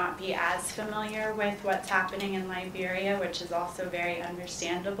may not be as familiar with what's happening in Liberia, which is also very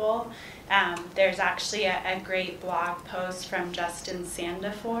understandable, there's actually a great blog post from Justin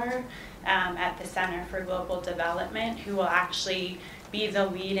Sandifor at the Center for Global Development, who will actually be the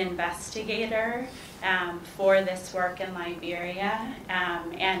lead investigator for this work in Liberia.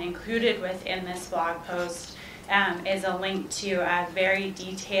 And included within this blog post is a link to a very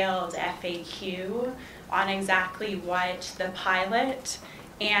detailed FAQ on exactly what the pilot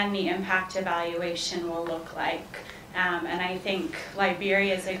and the impact evaluation will look like. And I think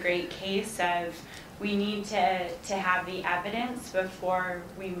Liberia is a great case of we need to have the evidence before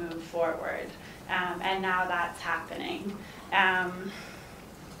we move forward. And now that's happening.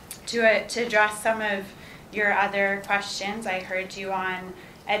 To address some of your other questions, I heard you on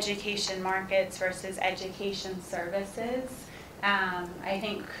education markets versus education services. I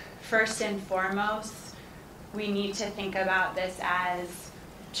think first and foremost, we need to think about this as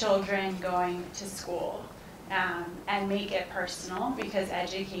children going to school and make it personal, because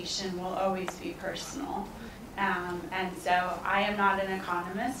education will always be personal. And so I am not an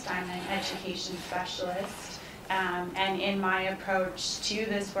economist, I'm an education specialist. And in my approach to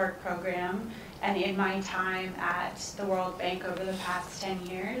this work program and in my time at the World Bank over the past 10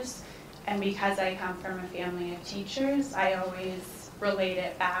 years, and because I come from a family of teachers, I always relate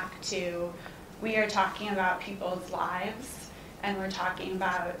it back to we are talking about people's lives, and we're talking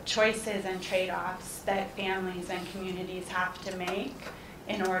about choices and trade-offs that families and communities have to make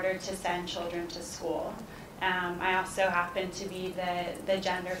in order to send children to school. I also happen to be the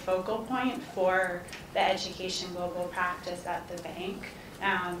gender focal point for the education global practice at the bank.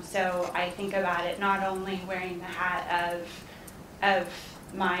 So I think about it not only wearing the hat of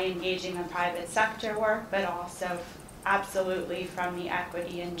my engaging in private sector work, but also absolutely from the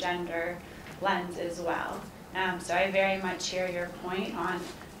equity and gender lens as well. So I very much hear your point on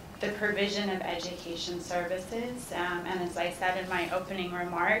the provision of education services. And as I said in my opening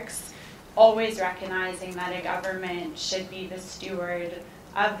remarks, always recognizing that a government should be the steward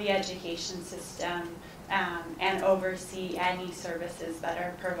of the education system and oversee any services that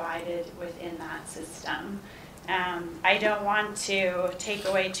are provided within that system. I don't want to take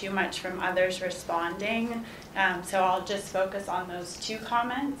away too much from others responding, so I'll just focus on those two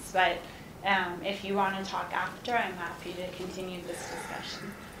comments, but if you want to talk after, I'm happy to continue this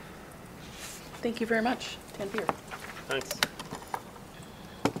discussion. Thank you very much. Tanvir. Thanks.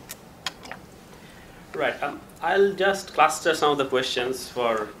 Right, I'll just cluster some of the questions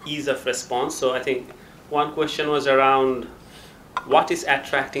for ease of response. So I think one question was around what is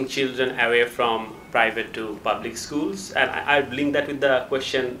attracting children away from private to public schools, and I'd link that with the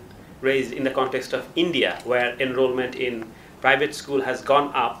question raised in the context of India, where enrollment in private school has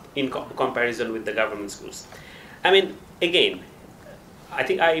gone up in comparison with the government schools. I mean, again, I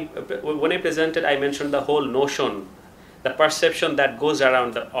think when I presented, I mentioned the whole notion, the perception that goes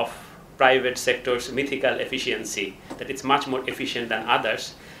around of private sector's mythical efficiency, that it's much more efficient than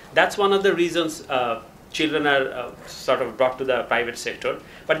others. That's one of the reasons children are sort of brought to the private sector.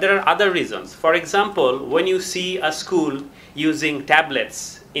 But there are other reasons. For example, when you see a school using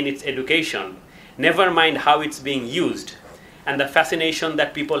tablets in its education, never mind how it's being used, and the fascination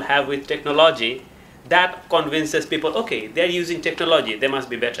that people have with technology, that convinces people, okay, they're using technology, they must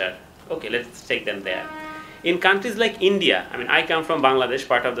be better. Okay, let's take them there. In countries like India, I mean, I come from Bangladesh,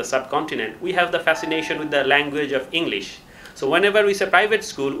 part of the subcontinent, we have the fascination with the language of English. So whenever we say private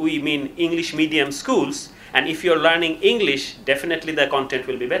school, we mean English medium schools, and if you're learning English, definitely the content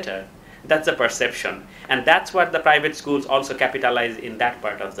will be better. That's the perception. And that's what the private schools also capitalize in that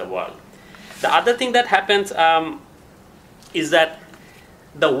part of the world. The other thing that happens is that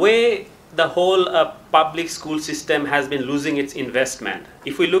the way the whole public school system has been losing its investment.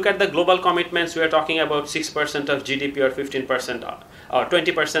 If we look at the global commitments, we are talking about 6% of GDP or 15% or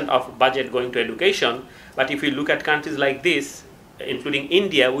 20% of budget going to education. But if we look at countries like this, including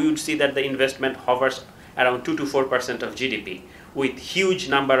India, we would see that the investment hovers around 2 to 4% of GDP with huge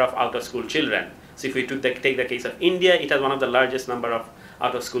number of out-of-school children. So if we take the case of India, it has one of the largest number of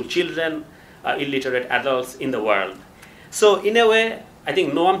out-of-school children, illiterate adults in the world. So in a way, I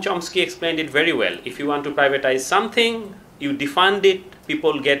think Noam Chomsky explained it very well. If you want to privatize something, you defund it,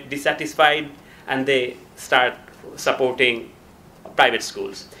 people get dissatisfied, and they start supporting private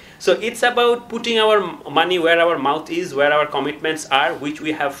schools. So it's about putting our money where our mouth is, where our commitments are, which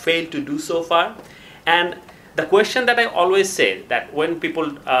we have failed to do so far. And the question that I always say, that when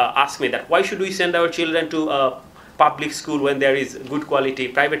people ask me that why should we send our children to a public school when there is good quality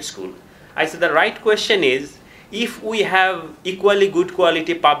private school, I say the right question is, if we have equally good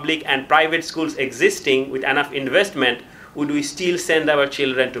quality public and private schools existing with enough investment, would we still send our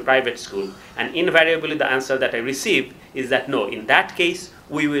children to private school? And invariably the answer that I receive is that no, in that case,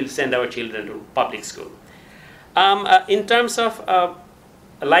 we will send our children to public school. In terms of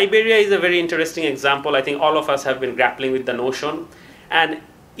Liberia is a very interesting example. I think all of us have been grappling with the notion. And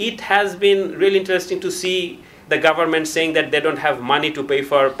it has been really interesting to see the government saying that they don't have money to pay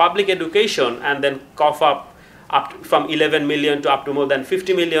for public education and then cough up from 11 million to up to more than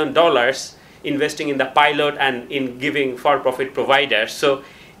 $50 million investing in the pilot and in giving for-profit providers. So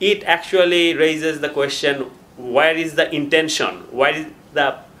it actually raises the question, where is the intention? Where is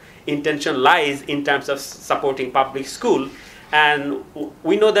the intention lies in terms of supporting public school? And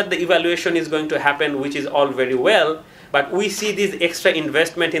we know that the evaluation is going to happen, which is all very well, but we see this extra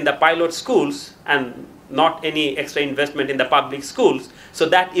investment in the pilot schools and not any extra investment in the public schools. So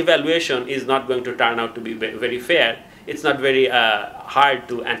that evaluation is not going to turn out to be very fair. It's not very hard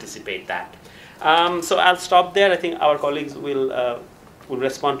to anticipate that. So I'll stop there. I think our colleagues will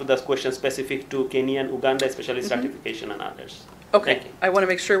respond to those questions specific to Kenya and Uganda, especially certification and others. Okay, I want to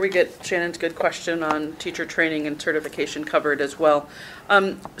make sure we get Shannon's good question on teacher training and certification covered as well.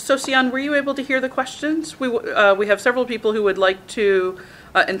 So Sian, were you able to hear the questions? We have several people who would like to,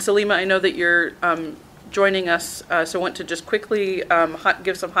 and Salima, I know that you're joining us, so I want to just quickly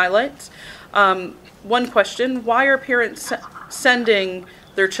give some highlights. One question, why are parents sending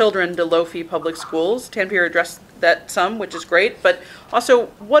their children to low-fee public schools? Tanveer addressed that some, which is great, but also,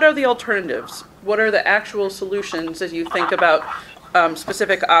 what are the alternatives? What are the actual solutions as you think about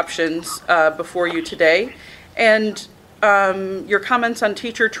specific options before you today? And your comments on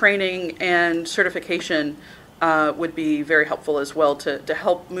teacher training and certification would be very helpful as well to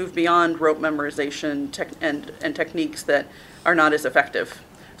help move beyond rote memorization and techniques that are not as effective.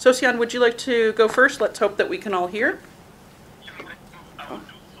 So Sian, would you like to go first? Let's hope that we can all hear.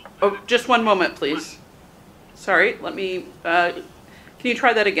 Oh, just one moment, please. Sorry, let me, can you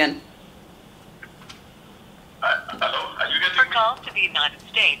try that again? Hello, are you getting For calls to the United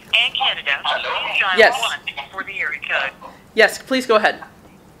States and Canada, please dial Yes. 1 for the area code. Yes, please go ahead.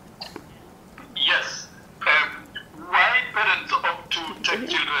 Yes. Why parents opt to take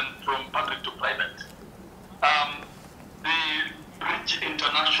children from public to private? The rich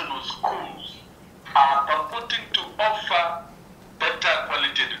international schools are purporting to offer better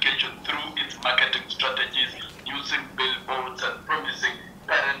quality education through its marketing strategies, using billboards and promising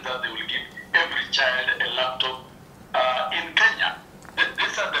parents that they will give every child a laptop. In Kenya,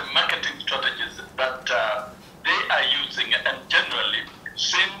 these are the marketing strategies that they are using, and generally,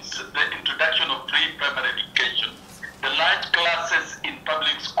 since the introduction of pre-primary education, the large classes in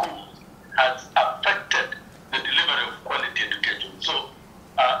public schools has affected the delivery of quality education. So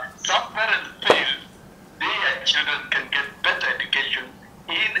some parents feel their children can get better education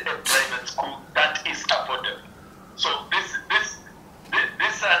in a private school that is affordable. So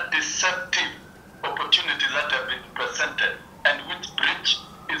these are deceptive opportunities that have been presented and which Bridge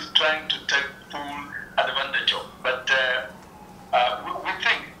is trying to take full advantage of. But we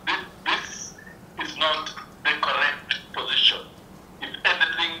think this is not the correct position. If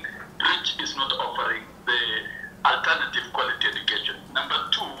anything, Bridge is not offering the alternative quality education. Number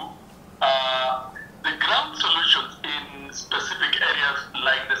two, the ground solutions in specific areas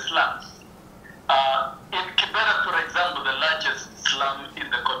like the slums. In Kibera, for example, the largest slum in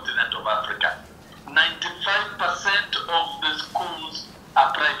the continent of Africa, 95% of the schools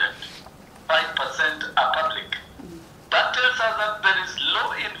are private, 5% are public. That tells us that there is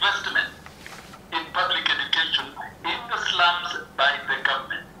low investment in public education in the slums by the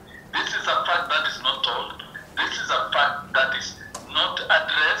government. This is a fact that is not told. This is a fact that is not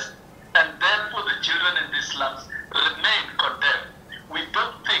addressed, and therefore the children in these slums remain condemned. We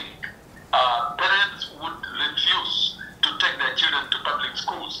don't think parents would refuse to take their children to public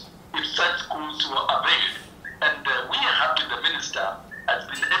schools if such schools were availed. And we are happy the minister has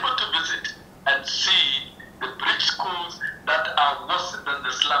been able to visit and see the Bridge schools that are worse than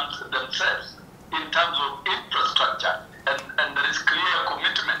the slums themselves in terms of infrastructure. And there is clear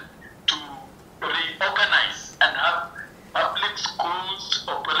commitment to reorganize and have public schools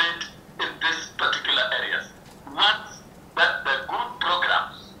operate in these particular areas. Once that the good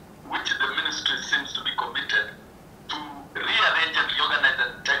programs, which the ministry seems to be committed to rearrange and reorganize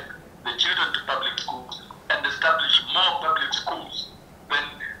and take the children to public schools and establish more public schools, then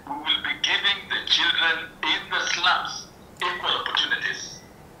we will be giving the children in the slums equal opportunities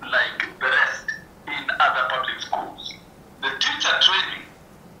like the rest in other public schools. The teacher training,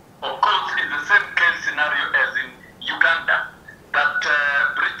 of course, is the same case scenario as in Uganda, that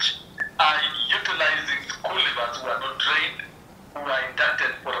Bridge are utilizing schools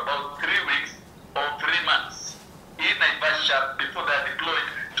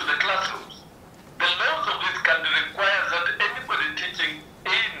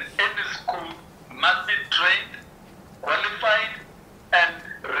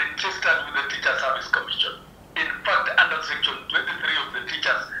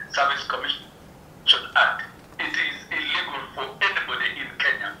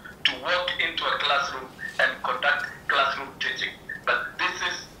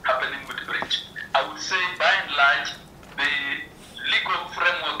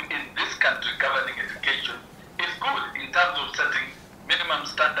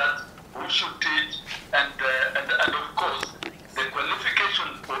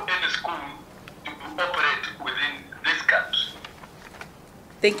school to operate within this country.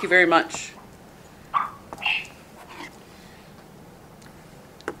 Thank you very much.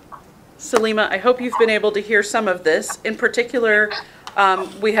 Salima, I hope you've been able to hear some of this. In particular,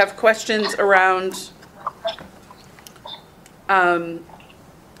 we have questions around, in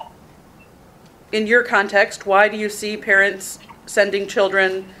your context, why do you see parents sending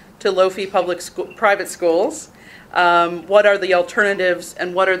children to low-fee private schools? What are the alternatives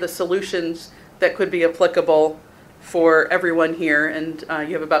and what are the solutions that could be applicable for everyone here? And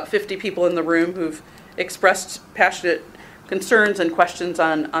you have about 50 people in the room who've expressed passionate concerns and questions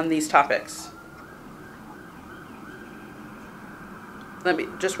on these topics. Let me,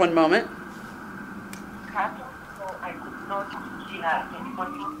 just one moment. I could not hear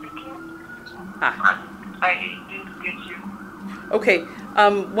anyone speaking. I didn't get you. Okay,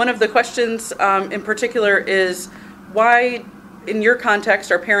 one of the questions in particular is why, in your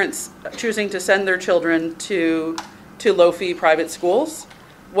context, are parents choosing to send their children to low-fee private schools?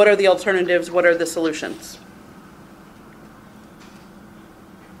 What are the alternatives? What are the solutions?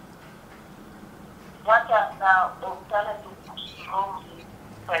 What are the alternatives to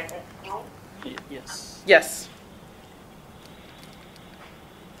private school? Yes. Yes.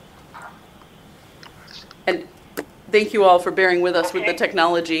 And thank you all for bearing with us with the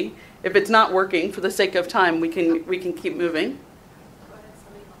technology. If it's not working, for the sake of time, we can keep moving.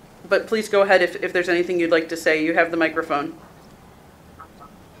 But please go ahead if there's anything you'd like to say. You have the microphone.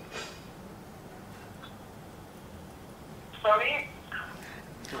 Sorry?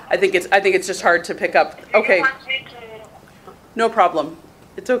 I think it's just hard to pick up. Okay. No problem.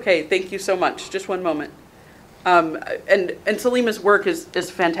 It's okay. Thank you so much. Just one moment. And Salima's work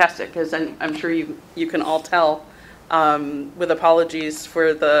is fantastic, as I'm sure you can all tell. With apologies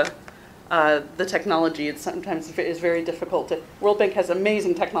for the technology, it sometimes is very difficult. World Bank has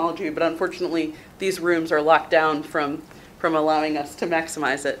amazing technology, but unfortunately, these rooms are locked down from allowing us to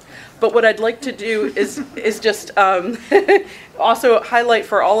maximize it. But what I'd like to do is just also highlight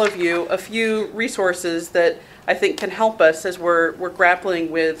for all of you a few resources that I think can help us as we're grappling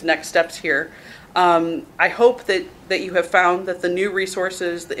with next steps here. I hope that you have found that the new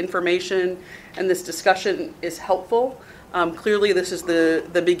resources, the information, and this discussion is helpful. Clearly, this is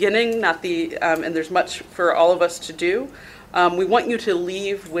the beginning, not the, and there's much for all of us to do. We want you to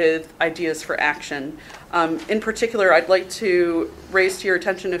leave with ideas for action. In particular, I'd like to raise to your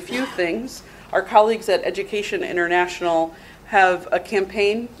attention a few things. Our colleagues at Education International have a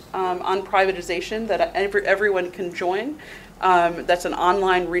campaign on privatization that everyone can join. That's an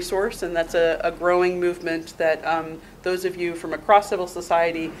online resource, and that's a growing movement that those of you from across civil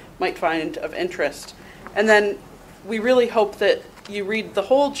society might find of interest. And then we really hope that you read the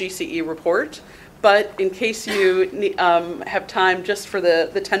whole GCE report, but in case you have time just for the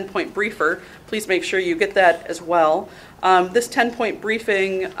 10-point briefer, please make sure you get that as well. This 10-point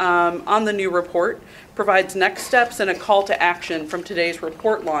briefing on the new report provides next steps and a call to action from today's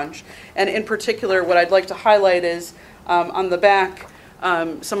report launch. And in particular, what I'd like to highlight is on the back,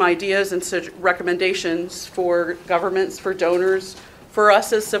 some ideas and recommendations for governments, for donors, for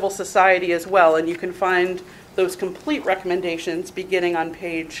us as civil society as well. And you can find those complete recommendations beginning on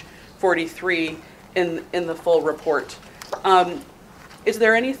page 43 in the full report. Is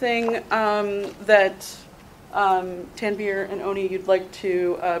there anything that Tanvir and Oni you'd like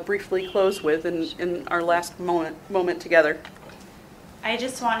to briefly close with in our last moment together? I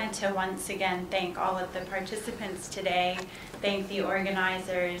just wanted to once again thank all of the participants today, thank the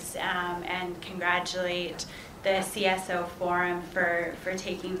organizers, and congratulate the CSO Forum for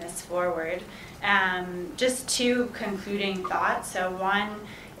taking this forward. Just two concluding thoughts. So one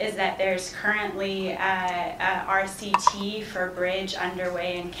is that there's currently a RCT for Bridge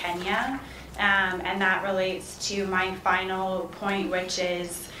underway in Kenya, and that relates to my final point, which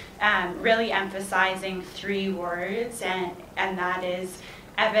is really emphasizing three words, and that is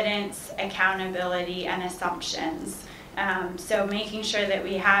evidence, accountability, and assumptions. So making sure that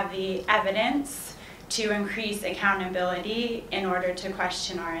we have the evidence to increase accountability in order to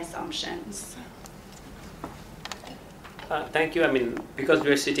question our assumptions. Thank you. I mean, because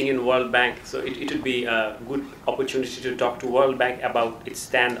we're sitting in World Bank, so it would be a good opportunity to talk to World Bank about its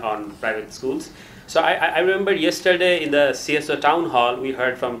stand on private schools. So I remember yesterday in the CSO town hall, we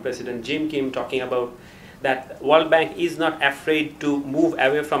heard from President Jim Kim talking about that World Bank is not afraid to move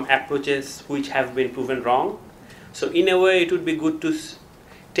away from approaches which have been proven wrong. So in a way, it would be good to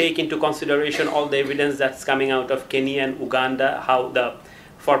take into consideration all the evidence that's coming out of Kenya and Uganda, how the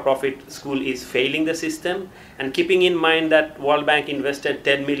for-profit school is failing the system, and keeping in mind that World Bank invested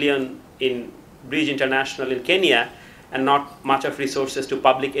 10 million in Bridge International in Kenya, and not much of resources to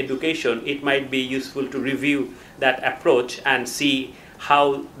public education, it might be useful to review that approach and see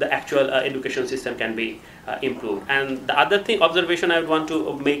how the actual education system can be improved. And the other observation I would want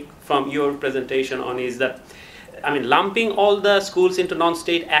to make from your presentation on is that, I mean, lumping all the schools into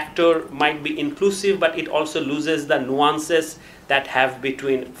non-state actor might be inclusive, but it also loses the nuances that have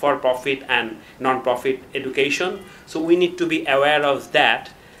between for-profit and non-profit education. So we need to be aware of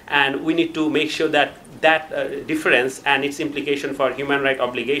that, and we need to make sure that that difference and its implication for human rights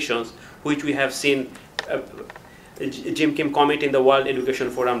obligations, which we have seen Jim Kim commit in the World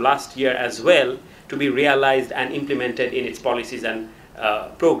Education Forum last year as well, to be realized and implemented in its policies and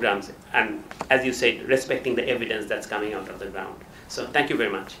programs, and as you said, respecting the evidence that's coming out of the ground. So thank you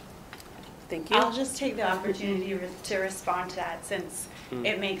very much. Thank you. I'll just take the opportunity to respond to that, since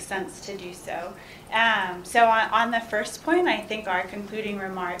it makes sense to do so. So on the first point, I think our concluding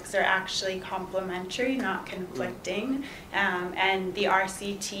remarks are actually complementary, not conflicting. And the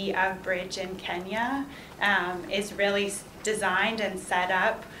RCT of Bridge in Kenya is really designed and set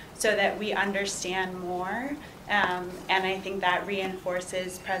up so that we understand more. And I think that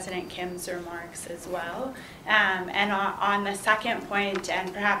reinforces President Kim's remarks as well. And on the second point,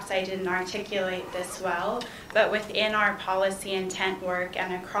 and perhaps I didn't articulate this well, but within our policy intent work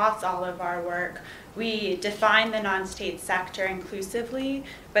and across all of our work, we define the non-state sector inclusively,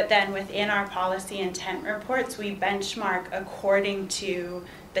 but then within our policy intent reports, we benchmark according to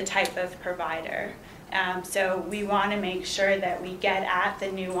the type of provider. So we want to make sure that we get at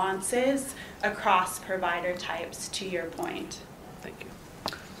the nuances across provider types, to your point. Thank you.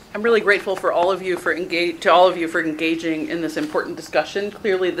 I'm really grateful for all of you for engaging in this important discussion.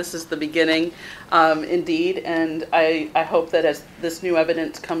 Clearly, this is the beginning, indeed, and I hope that as this new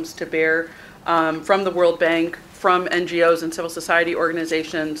evidence comes to bear from the World Bank, from NGOs and civil society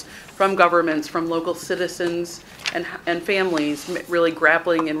organizations, from governments, from local citizens and families really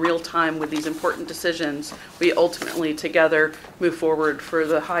grappling in real time with these important decisions, we ultimately together move forward for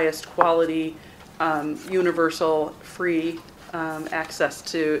the highest quality, universal, free access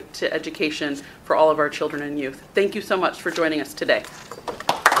to education for all of our children and youth. Thank you so much for joining us today.